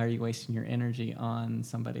 So why are you wasting your energy on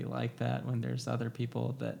somebody like that when there's other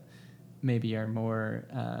people that maybe are more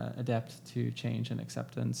adept to change and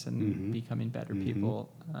acceptance and becoming better people?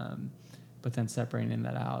 But then separating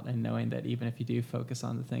that out and knowing that even if you do focus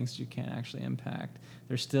on the things you can't actually impact,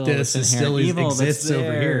 there's still this inherent evil exists that's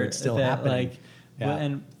there over here. It's still that, happening. Like,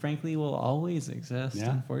 and frankly, will always exist,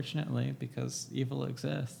 unfortunately, because evil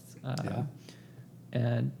exists.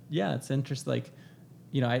 And it's interesting. Like,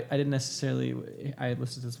 you know, I didn't necessarily. I had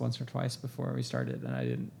listened to this once or twice before we started, and I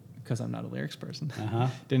didn't, because I'm not a lyrics person.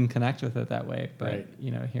 Didn't connect with it that way. But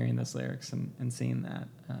you know, hearing those lyrics and seeing that,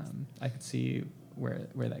 I could see where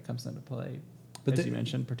that comes into play. But as you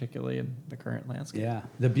mentioned, particularly in the current landscape. Yeah.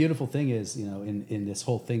 The beautiful thing is, you know, in this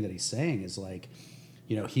whole thing that he's saying is like,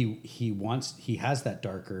 you know, he has that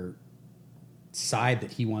darker side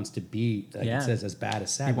that he wants to be, like it says, as bad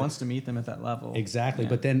as sad. He wants to meet them at that level. Exactly.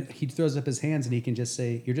 But then he throws up his hands and he can just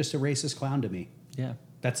say, you're just a racist clown to me. Yeah.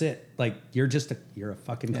 That's it. Like, you're a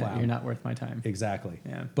fucking clown. You're not worth my time. Exactly.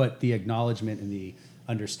 Yeah. But the acknowledgement and the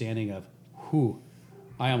understanding of who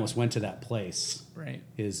I almost went to that place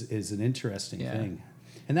is an interesting thing.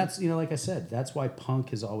 And that's, you know, like I said, that's why punk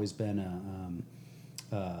has always been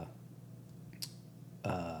a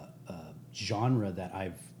genre that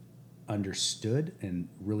I've understood and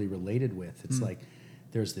really related with. It's like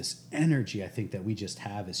there's this energy I think that we just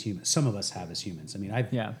have as humans. Some of us have as humans. I mean,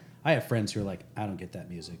 I have friends who are like, I don't get that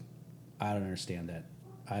music. I don't understand that.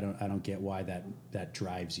 I don't get why that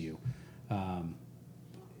drives you.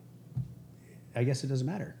 I guess it doesn't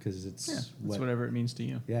matter because it's whatever it means to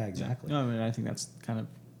you. Yeah, exactly. No, I mean, I think that's kind of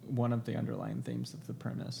one of the underlying themes of the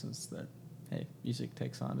premise is that, hey, music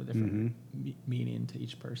takes on a different meaning to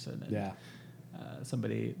each person. And,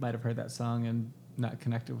 somebody might have heard that song and not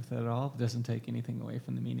connected with it at all. It doesn't take anything away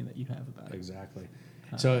from the meaning that you have about it. Exactly.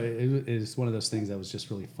 So it is one of those things that was just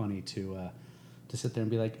really funny to sit there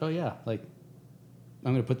and be like, oh yeah, like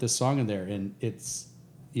I'm going to put this song in there, and it's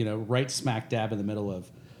right smack dab in the middle of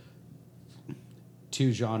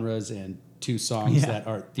two genres and two songs that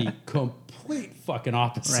are the complete fucking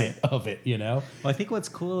opposite of it. Well, I think what's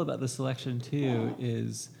cool about the selection too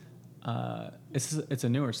is it's a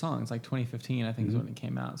newer song. It's like 2015, I think, is when it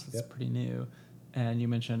came out, so it's pretty new. And you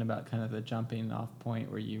mentioned about kind of the jumping off point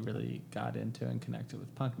where you really got into and connected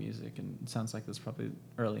with punk music, and it sounds like it was probably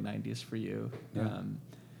early 90s for you.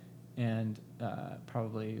 And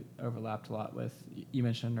probably overlapped a lot with, you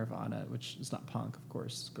mentioned Nirvana, which is not punk, of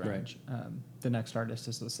course, grunge. Right. The next artist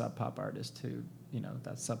is the Sub Pop artist who,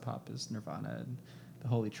 that Sub Pop is Nirvana, and the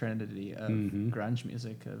holy trinity of grunge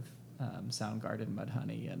music of Soundgarden,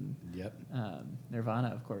 Mudhoney, and Nirvana,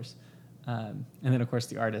 of course. And then, of course,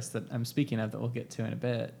 the artist that I'm speaking of that we'll get to in a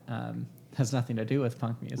bit has nothing to do with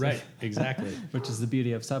punk music. Right, exactly. Which is the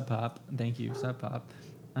beauty of Sub Pop. Thank you, Sub Pop.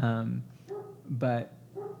 But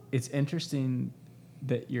it's interesting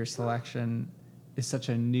that your selection is such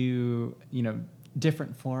a new,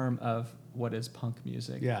 different form of what is punk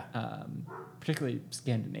music. Yeah. Particularly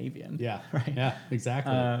Scandinavian. Yeah. Right. Yeah.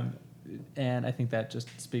 Exactly. And I think that just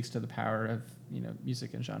speaks to the power of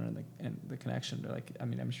music and genre and the connection to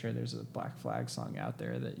I'm sure there's a Black Flag song out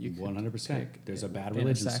there that you could 100%. There's a Bad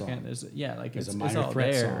Religion song. There's a Minor Threat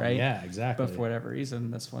Threat song. right? Yeah, exactly. But for whatever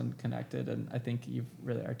reason, this one connected, and I think you've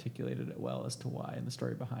really articulated it well as to why and the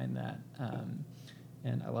story behind that.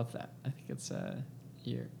 And I love that. I think it's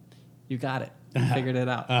you got it. You figured it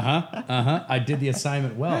out. I did the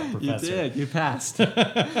assignment well, Professor. You did. You passed.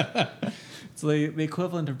 It's the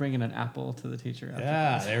equivalent of bringing an apple to the teacher.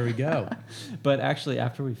 There we go. But actually,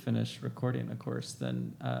 after we finish recording, of course,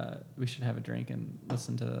 then we should have a drink and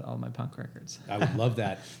listen to all my punk records. I would love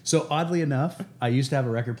that. So oddly enough, I used to have a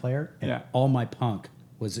record player, and all my punk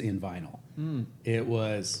was in vinyl. It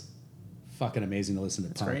was fucking amazing to listen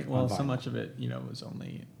to punk. Great. Well, so much of it, was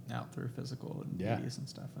only out through physical and CDs and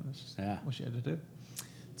stuff, and it's just what you had to do.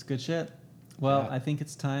 It's good shit. Well, I think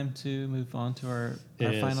it's time to move on to our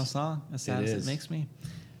final song, as sad as it makes me.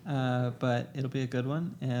 But it'll be a good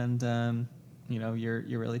one, and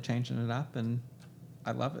you're really changing it up, and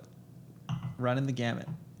I love it. Running the Gamut.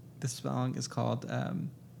 This song is called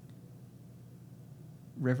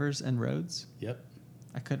Rivers and Roads. Yep.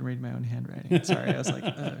 I couldn't read my own handwriting. Sorry, I was like,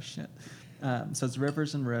 oh shit. So it's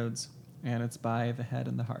Rivers and Roads, and it's by The Head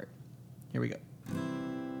and the Heart. Here we go.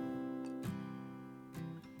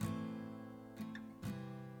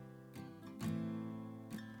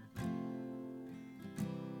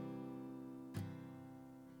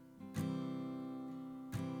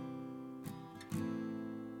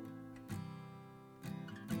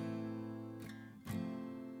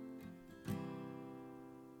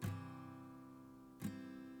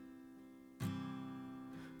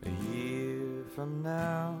 From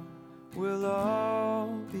now, we'll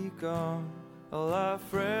all be gone. All our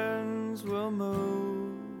friends will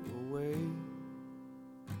move away,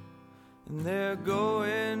 and they're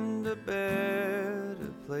going to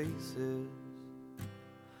better places.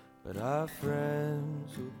 But our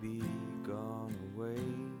friends will be gone away.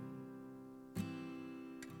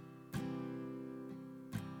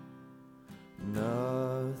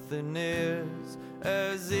 Nothing is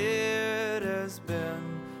as it has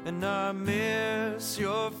been, and I miss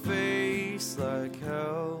your face like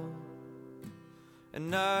hell.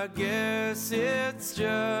 And I guess it's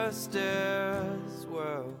just as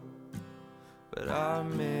well, but I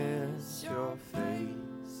miss your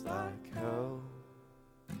face like hell.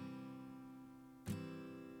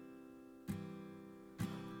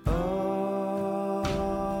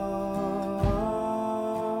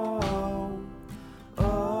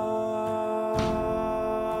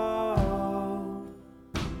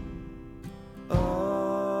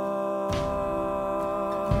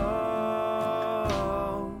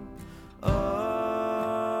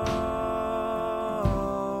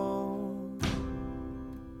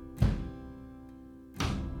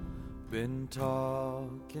 Been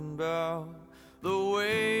talking about the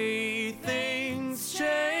way things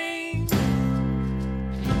change,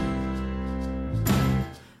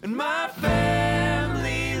 and my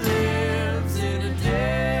family lives in a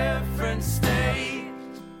different state.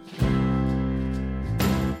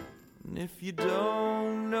 And if you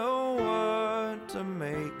don't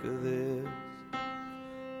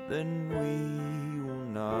then we will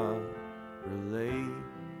not relate.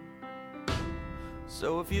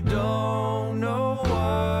 So if you don't know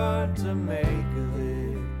what to make of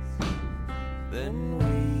this, then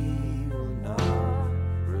we will not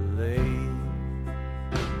relate.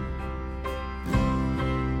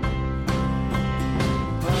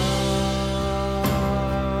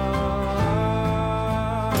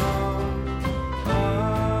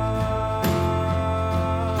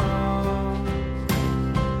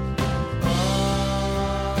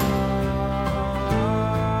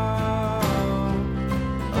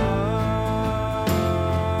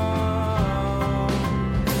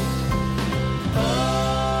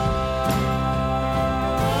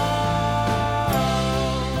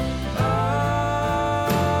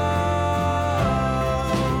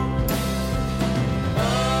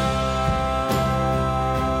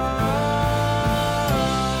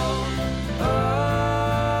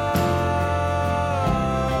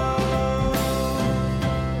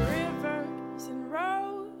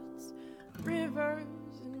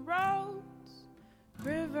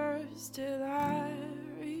 Till I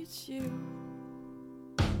reach you.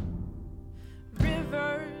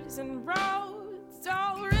 Rivers and roads,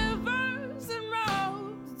 oh rivers and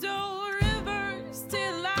roads, oh rivers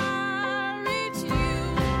till I reach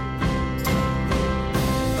you.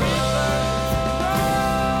 Rivers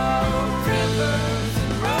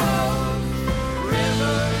and roads,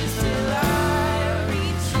 rivers till I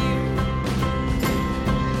reach you.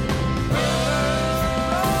 Rivers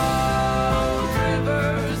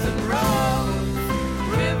and roads,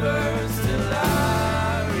 rivers till I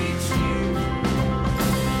reach you.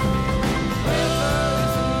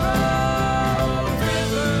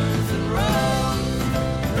 Rivers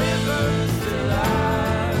and roads,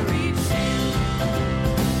 rivers till I reach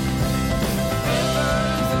you.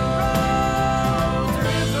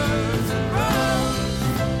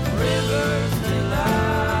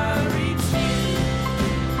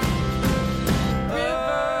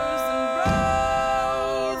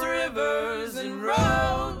 Rivers and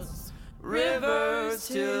roads, rivers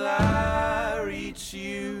till I reach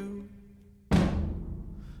you.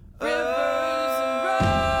 Rivers and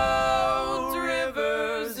roads,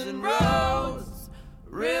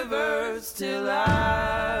 rivers till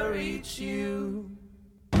I reach you.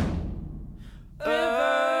 Rivers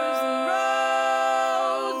and roads,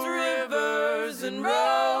 rivers till I reach you. Rivers and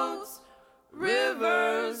roads,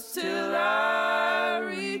 rivers till I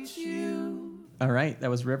reach you. All right, that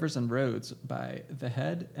was Rivers and Roads by The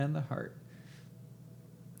Head and the Heart.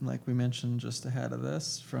 Like we mentioned just ahead of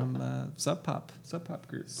this, from Sub Pop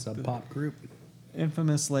Group. Sub Pop Group.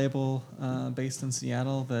 Infamous label based in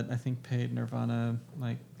Seattle that I think paid Nirvana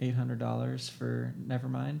like $800 for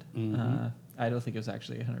Nevermind. I don't think it was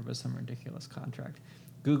actually $800, but some ridiculous contract.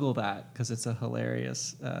 Google that because it's a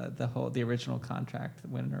hilarious. The original contract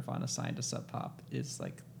when Nirvana signed to Sub Pop is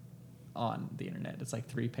like on the internet. It's like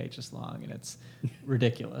 3 pages long and it's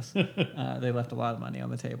ridiculous. They left a lot of money on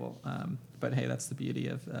the table. But hey, that's the beauty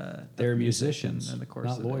of They're music musicians, and the course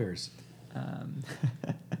not of it. lawyers.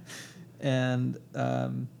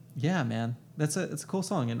 Yeah, man, it's a cool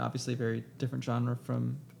song and obviously a very different genre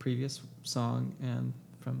from the previous song and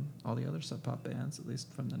from all the other Sub Pop bands, at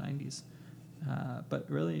least from the 90s. But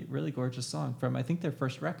really, really gorgeous song from, I think, their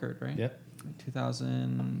first record, right? Yep.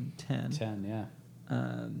 2010. 10,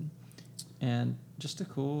 yeah. And just a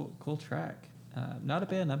cool track. Not a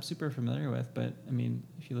band I'm super familiar with, but I mean,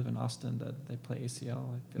 if you live in Austin, they play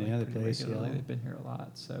ACL. I feel Yeah, like they pretty play regularly. ACL. They've been here a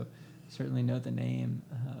lot, so certainly know the name.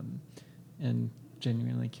 And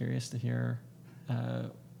genuinely curious to hear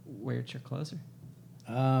where it's your closer.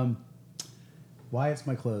 Why it's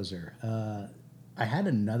my closer. I had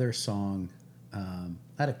another song. I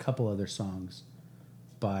had a couple other songs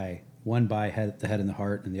one by The Head and the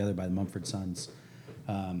Heart and the other by the Mumford Sons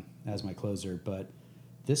as my closer. But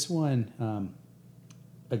this one,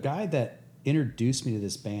 a guy that introduced me to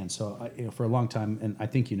this band. So for a long time, and I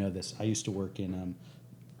think you know this, I used to work in,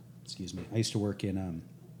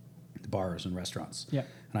 the bars and restaurants. Yeah.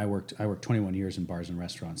 And I worked 21 years in bars and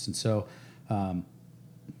restaurants. And so I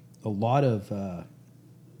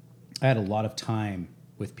had a lot of time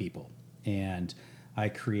with people, and I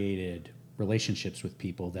created relationships with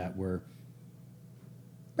people that were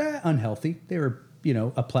unhealthy. They were,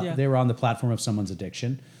 they were on the platform of someone's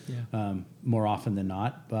addiction, more often than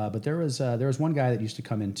not. But there was one guy that used to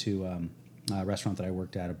come into a restaurant that I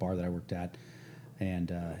worked at, a bar that I worked at, and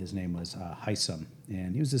his name was Haitham,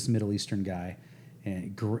 and he was this Middle Eastern guy,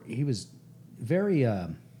 and he was very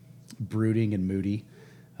brooding and moody.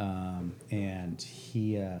 But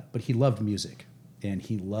he loved music, and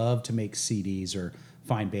he loved to make CDs or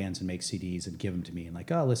find bands and make CDs and give them to me and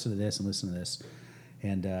like, oh, listen to this and listen to this.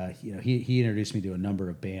 And he introduced me to a number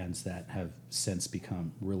of bands that have since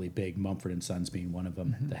become really big. Mumford & Sons being one of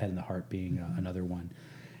them, The Head and the Heart being another one.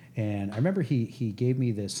 And I remember he gave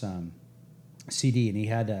me this CD, and he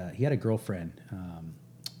had a girlfriend.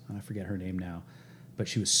 I forget her name now, but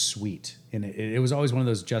she was sweet, and it was always one of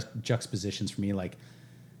those juxtapositions for me. Like,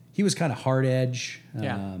 he was kind of hard edge,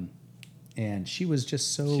 and she was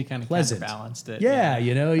just so She kind of pleasant. balanced it. Yeah,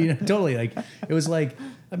 you know, totally. Like, it was like,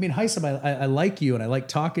 I mean, Haitham, I like you, and I like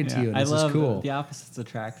talking to you, and I this love is cool. the opposites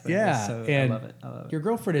attract. Yeah, So and I love it. I love it. your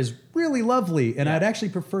girlfriend is really lovely, and I'd actually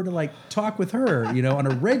prefer to like talk with her, on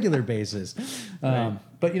a regular basis.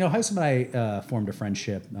 But Haitham and I formed a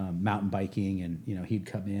friendship, mountain biking, and he'd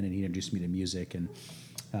come in and he'd introduce me to music, and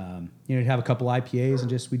he'd have a couple IPAs and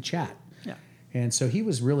we'd chat. Yeah. And so he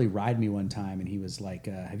was really riding me one time, and he was like,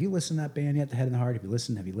 "Have you listened to that band yet, The Head and the Heart? Have you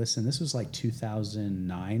listened? Have you listened?" This was like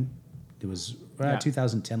 2009. It was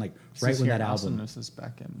 2010, like right when that album. This is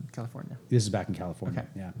back in California. This is back in California. Okay.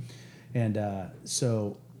 Yeah. And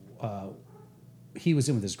so he was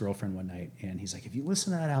in with his girlfriend one night, and he's like, "Have you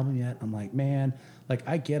listened to that album yet?" I'm like, "Man, like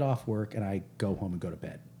I get off work and I go home and go to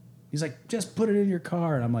bed." He's like, "Just put it in your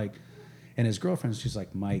car." And I'm like, and his girlfriend, she's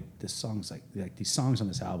like, "Mike, this song's like these songs on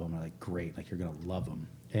this album are like great. Like, you're gonna love them."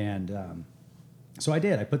 And so I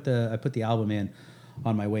did. I put the album in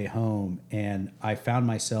on my way home, and I found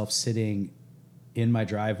myself sitting in my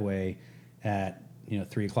driveway at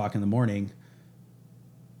 3:00 in the morning,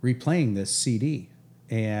 replaying this CD.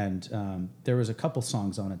 And there was a couple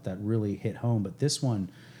songs on it that really hit home, but this one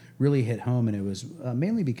really hit home, and it was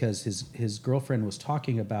mainly because his girlfriend was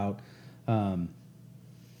talking about the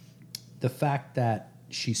fact that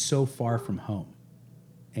she's so far from home,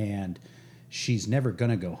 and she's never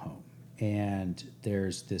gonna go home, and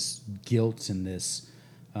there's this guilt and this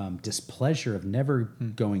displeasure of never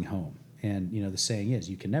going home. And the saying is,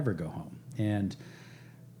 you can never go home. And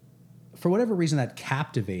for whatever reason, that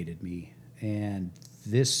captivated me. And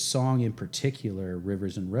this song in particular,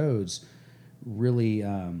 Rivers and Roads, really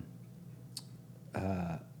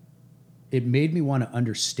it made me want to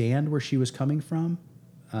understand where she was coming from,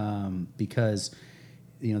 because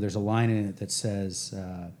there's a line in it that says,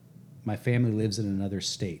 "My family lives in another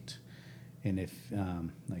state, and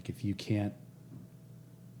if you can't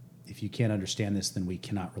understand this, then we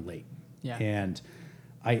cannot relate." Yeah. And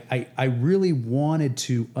I really wanted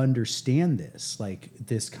to understand this, like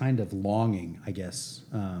this kind of longing, I guess,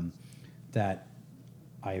 that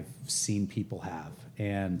I've seen people have.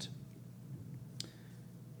 And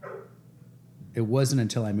it wasn't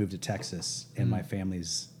until I moved to Texas and my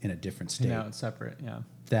family's in a different state. No, it's separate. Yeah.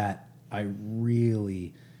 That I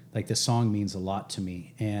really, like, the song means a lot to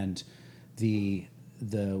me. And the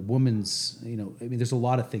woman's, there's a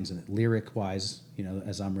lot of things in it, lyric wise,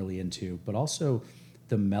 as I'm really into, but also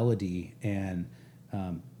the melody and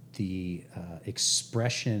the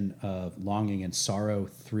expression of longing and sorrow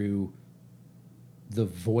through the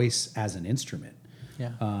voice as an instrument.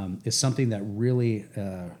 Yeah. Is something that really,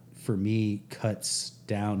 for me, cuts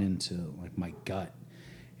down into like my gut.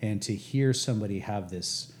 And to hear somebody have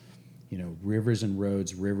this, rivers and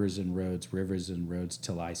roads, rivers and roads, rivers and roads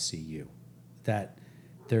till I see you, that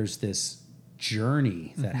there's this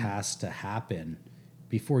journey that has to happen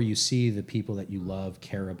before you see the people that you love,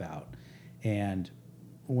 care about. And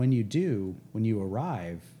when you do, when you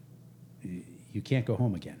arrive, you can't go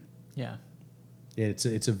home again. Yeah.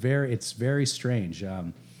 It's very strange.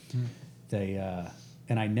 And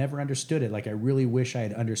I never understood it. Like, I really wish I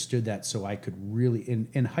had understood that, so I could really,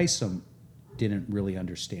 and Haitham didn't really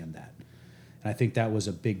understand that. And I think that was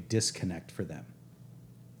a big disconnect for them.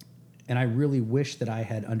 And I really wish that I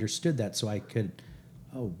had understood that, so I could,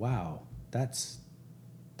 oh wow, it's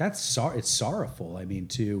sorrowful. I mean,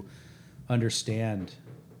 to understand,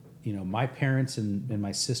 my parents and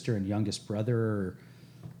my sister and youngest brother are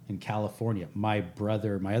in California. My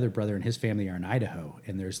other brother and his family are in Idaho,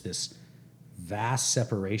 and there's this vast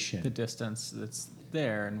separation. The distance that's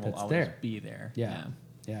there and will That's always there. be there. Yeah.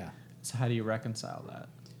 So how do you reconcile that?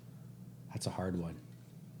 That's a hard one.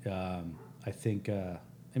 I think.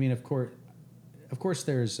 Of course,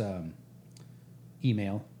 there's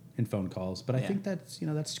email and phone calls, but I think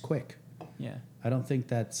that's quick. Yeah. I don't think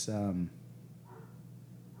that's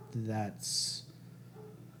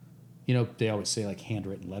they always say like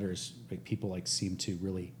handwritten letters, like people like seem to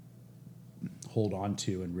really hold on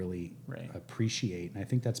to and really appreciate. And I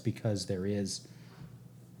think that's because there is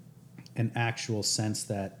an actual sense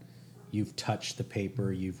that you've touched the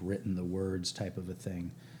paper, you've written the words type of a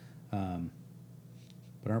thing.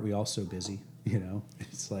 But aren't we all so busy? You know,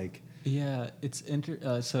 it's like, Yeah, it's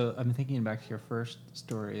so I'm thinking back to your first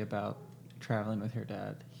story about traveling with your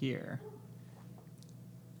dad here.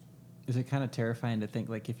 Is it kind of terrifying to think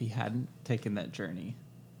like if he hadn't taken that journey?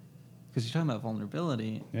 Because you're talking about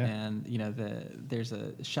vulnerability, Yeah. and you know there's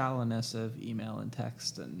a shallowness of email and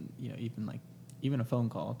text, and you know even a phone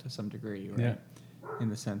call to some degree, right? Yeah. In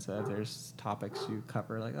the sense that there's topics you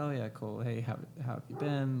cover like, oh yeah, cool, hey, how have you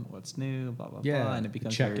been? What's new? Blah blah Yeah, blah, and it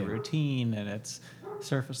becomes check very in. routine, and it's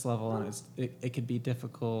surface level, and it could be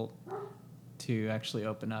difficult to actually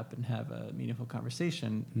open up and have a meaningful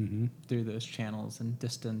conversation Mm-hmm. through those channels, and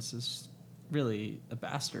distance is really a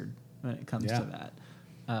bastard when it comes Yeah. to that.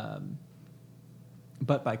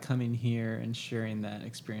 But by coming here and sharing that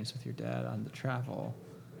experience with your dad on the travel,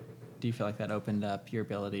 do you feel like that opened up your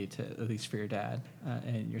ability to, at least for your dad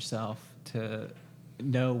and yourself, to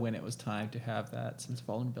know when it was time to have that sense of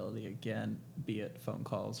vulnerability again, be it phone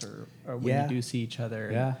calls or when Yeah. you do see each other?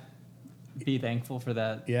 yeah. Be thankful for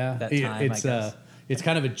that. Yeah, that time. it's I guess. it's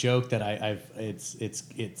kind of a joke that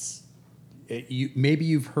you maybe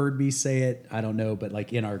you've heard me say it. I don't know, but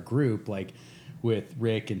like in our group, like with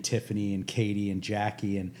Rick and Tiffany and Katie and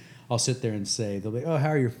Jackie, and I'll sit there and say they'll be, oh, how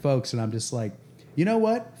are your folks? And I'm just like, you know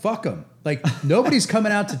what? Fuck them. Like nobody's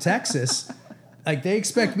coming out to Texas. Like they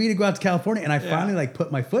expect me to go out to California, and I finally like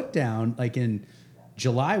put my foot down. Like in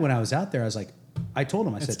July when I was out there, I was like, I told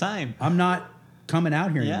them, I It's said, time. I'm not coming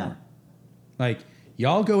out here Yeah. anymore. Like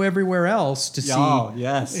y'all go everywhere else to Y'all, see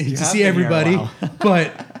yes, you to have see been here a everybody, while.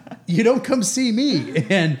 but you don't come see me.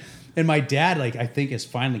 And my dad, like I think, has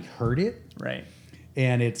finally heard it, Right.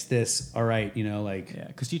 and it's this. All right, you know, like Yeah,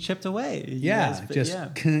 because you chipped away. You yeah, guys- just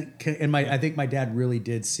yeah. and I think my dad really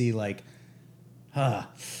did see like,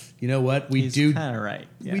 you know what we He's do. kind of right.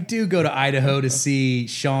 Yeah. We do go to Idaho to see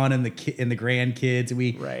Sean and the and the grandkids, and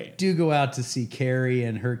we Right. do go out to see Carrie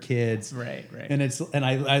and her kids. Right, right. And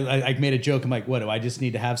I made a joke. I'm like, what do I just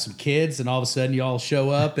need to have some kids, and all of a sudden you all show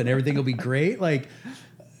up and everything will be great? Like,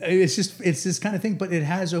 it's this kind of thing. But it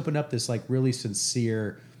has opened up this like really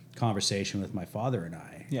sincere conversation with my father and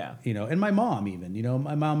I. Yeah. You know, and my mom even. You know,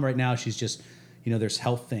 my mom right now, she's just, you know, there's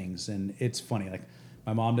health things, and it's funny. Like,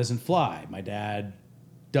 my mom doesn't fly. My dad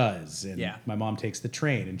does, and Yeah. my mom takes the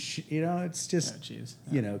train, and she, you know, it's just Oh, jeez.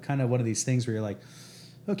 you know, kind of one of these things where you're like,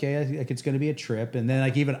 okay, like it's going to be a trip, and then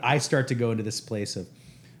like even I start to go into this place of,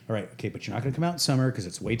 all right, okay, but you're not going to come out in summer because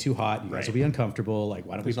it's way too hot. You guys Right. will be uncomfortable. Like,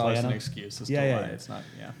 why don't There's we play always on an a- excuse as Yeah, to yeah, why yeah. it's not.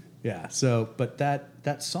 Yeah. Yeah. So, but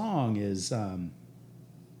that song is,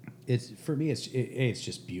 it's for me, it's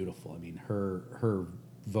just beautiful. I mean, her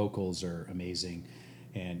vocals are amazing,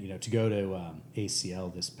 and you know, to go to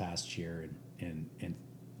ACL this past year and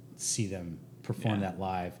see them perform Yeah. that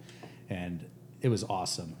live, and it was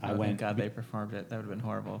awesome. I Oh, went. thank God they performed it. That would have been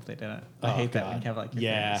horrible if they didn't. Oh, I hate that when God. you have like your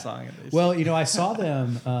Yeah. favorite song at least. Well, you know, I saw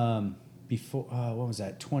them before. What was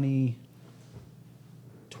that?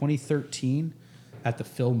 2013 at the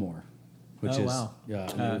Fillmore, which oh is wow, it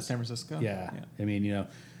was- San Francisco. yeah. I mean, you know,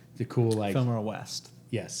 the cool like Fillmore West.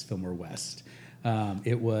 yes, Fillmore West.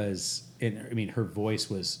 It was. I mean, her voice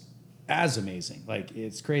was as amazing. Like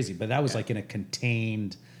it's crazy, but that was Yeah. like in a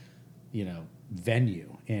contained, you know,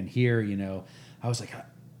 venue. And here, you know, I was like,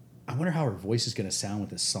 I wonder how her voice is going to sound with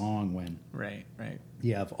this song when Right, right.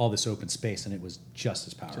 you have all this open space, and it was just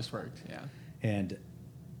as powerful. Just worked. Yeah. And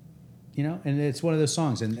you know, and it's one of those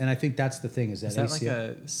songs, and I think that's the thing is that, Is that like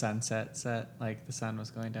ACL a sunset set? Like the sun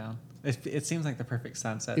was going down. It seems like the perfect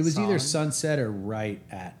sunset. it was either song. sunset or right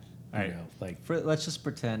at you Right. know, like Let's just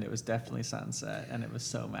pretend it was definitely sunset, and it was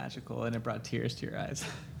so magical, and it brought tears to your eyes.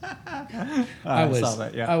 I saw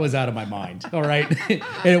that. Yeah. I was out of my mind. All right,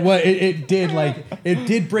 and it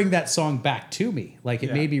did bring that song back to me. Like it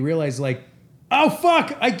Yeah. made me realize like, oh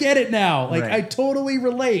fuck, I get it now. Like Right. I totally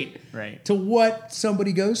relate Right. to what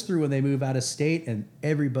somebody goes through when they move out of state, and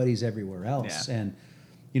everybody's everywhere else. Yeah. And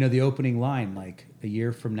you know, the opening line, like a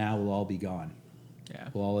year from now, we'll all be gone. Yeah.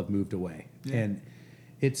 We'll all have moved away. Yeah. And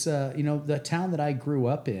it's you know, the town that I grew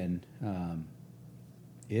up in,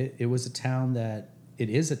 it was a town that it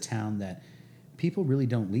is a town that people really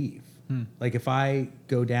don't leave. Like if I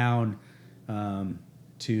go down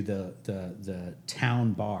to the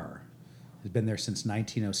town bar, it's been there since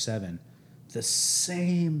 1907, the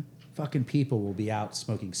same fucking people will be out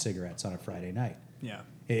smoking cigarettes on a Friday night. Yeah.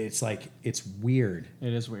 It's like it's weird.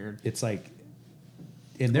 It is weird. It's like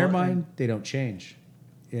in their Well, mind they don't change.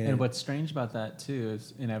 And what's strange about that too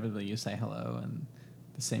is inevitably you say hello, and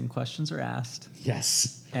the same questions are asked,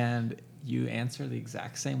 yes. and you answer the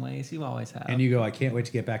exact same way as you always have. And you go, I can't wait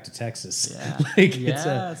to get back to Texas. yeah, like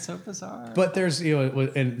yeah, it's so bizarre. but there's, you know,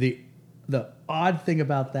 and the odd thing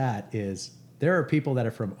about that is there are people that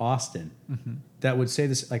are from Austin that would say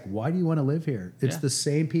this, like, why do you want to live here? It's Yeah. the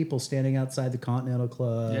same people standing outside the Continental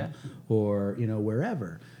Club Yeah. or, you know,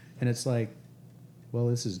 wherever. And it's like, well,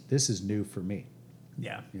 this is new for me,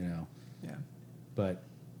 Yeah. you know. Yeah. But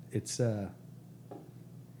it's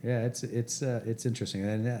it's interesting.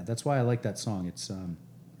 And yeah, that's why I like that song. It's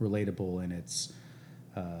relatable and it's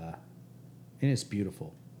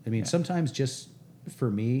beautiful. I mean, Yeah. sometimes just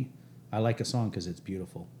for me, I like a song because it's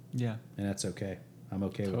beautiful. Yeah. And that's okay. I'm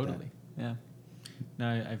okay with that. Totally. Yeah.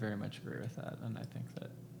 No, I very much agree with that, and I think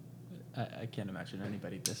that I can't imagine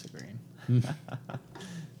anybody disagreeing.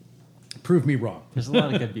 Prove me wrong. There's a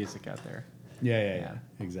lot of good music out there. Yeah. Yeah.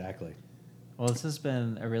 Exactly. Well, this has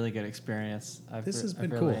been a really good experience. This has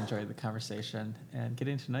been I've really cool. enjoyed the conversation and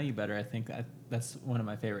getting to know you better. I think that's one of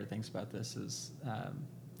my favorite things about this is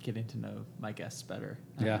getting to know my guests better.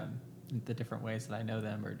 Yeah. The different ways that I know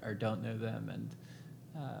them or don't know them, and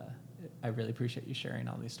I really appreciate you sharing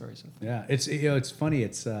all these stories with me. Yeah. It's funny.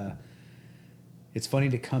 It's funny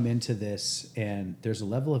to come into this and there's a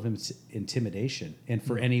level of intimidation. And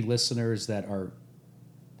for any listeners that are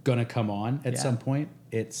going to come on at Yeah. some point,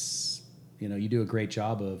 it's, you know, you do a great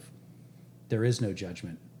job of, there is no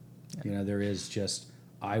judgment. Yeah. You know, there is just,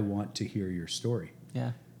 I want to hear your story.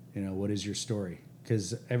 Yeah. You know, what is your story?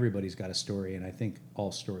 Because everybody's got a story, and I think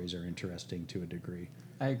all stories are interesting to a degree.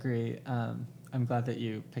 I agree. I'm glad that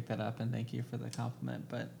you picked that up, and thank you for the compliment.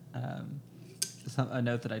 But a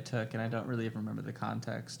note that I took, and I don't really even remember the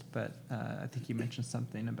context, but I think you mentioned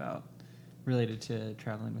something about related to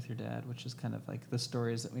traveling with your dad, which is kind of like the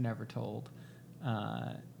stories that we never told.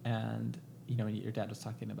 And, you know, when your dad was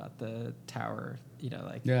talking about the tower, you know,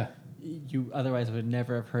 like Yeah. you otherwise would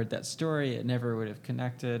never have heard that story. It never would have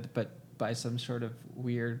connected, but by some sort of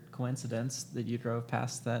weird coincidence that you drove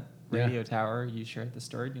past that Yeah. radio tower, you shared the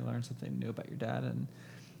story and you learned something new about your dad. And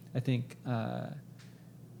I think,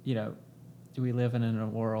 you know, we live in a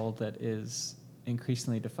world that is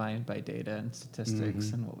increasingly defined by data and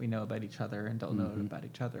statistics and what we know about each other and don't know about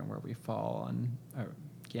each other and where we fall on our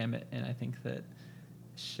gamut. And I think that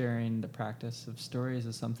sharing the practice of stories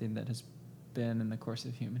is something that has been in the course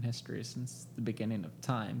of human history since the beginning of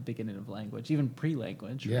time, beginning of language, even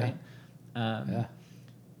pre-language, Yeah. right? Yeah.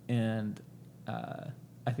 And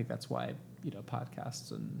I think that's why, you know,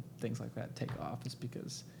 podcasts and things like that take off, is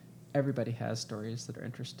because everybody has stories that are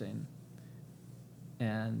interesting.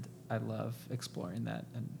 And I love exploring that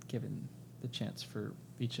and giving the chance for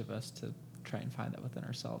each of us to try and find that within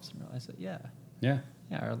ourselves and realize that, yeah,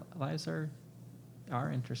 our lives are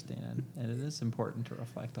interesting, and it is important to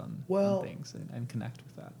reflect on things and connect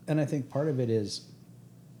with that. And I think part of it is,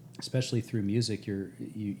 especially through music,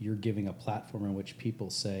 you're giving a platform in which people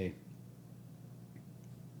say,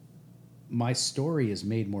 my story is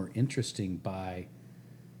made more interesting by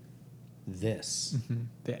this,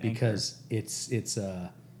 The anchor. because it's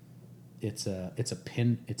a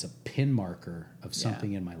pin marker of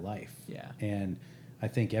something in my life. Yeah. And I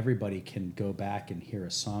think everybody can go back and hear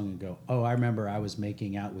a song and go, oh, I remember I was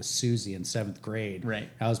making out with Susie in 7th grade. Right.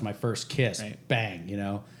 That was my first kiss. Right. Bang, you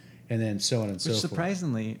know, and then so on and so Which forth.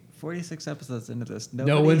 surprisingly, 46 episodes into this, No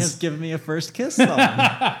nobody one's- has given me a first kiss song.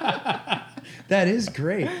 That is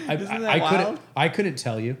great. Isn't that wild? I couldn't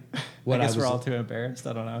tell you what I I guess was. we're all too embarrassed.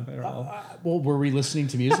 I don't know. They're all Well, were we listening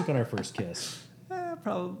to music on our first kiss?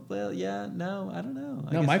 probably. Yeah. No, I don't know.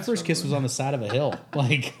 I No, guess my it's first kiss was probably- on the side of a hill.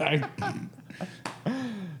 Like,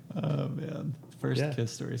 Oh man, first Yeah.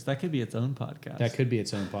 kiss stories. That could be its own podcast. that could be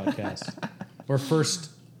its own podcast. Or first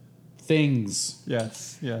things.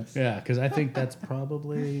 Yes. Yes. Yeah, because I think that's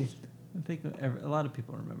probably. I think a lot of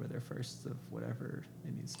people remember their firsts of whatever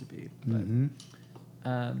it needs to be. But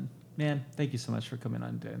man, thank you so much for coming on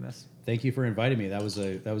and doing this. Thank you for inviting me. That was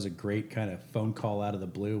a great kind of phone call out of the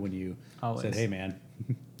blue when you Always. said, "Hey, man."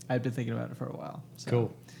 I've been thinking about it for a while. So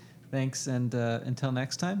Cool. Thanks, and until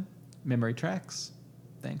next time, Memory Tracks.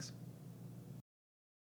 Thanks.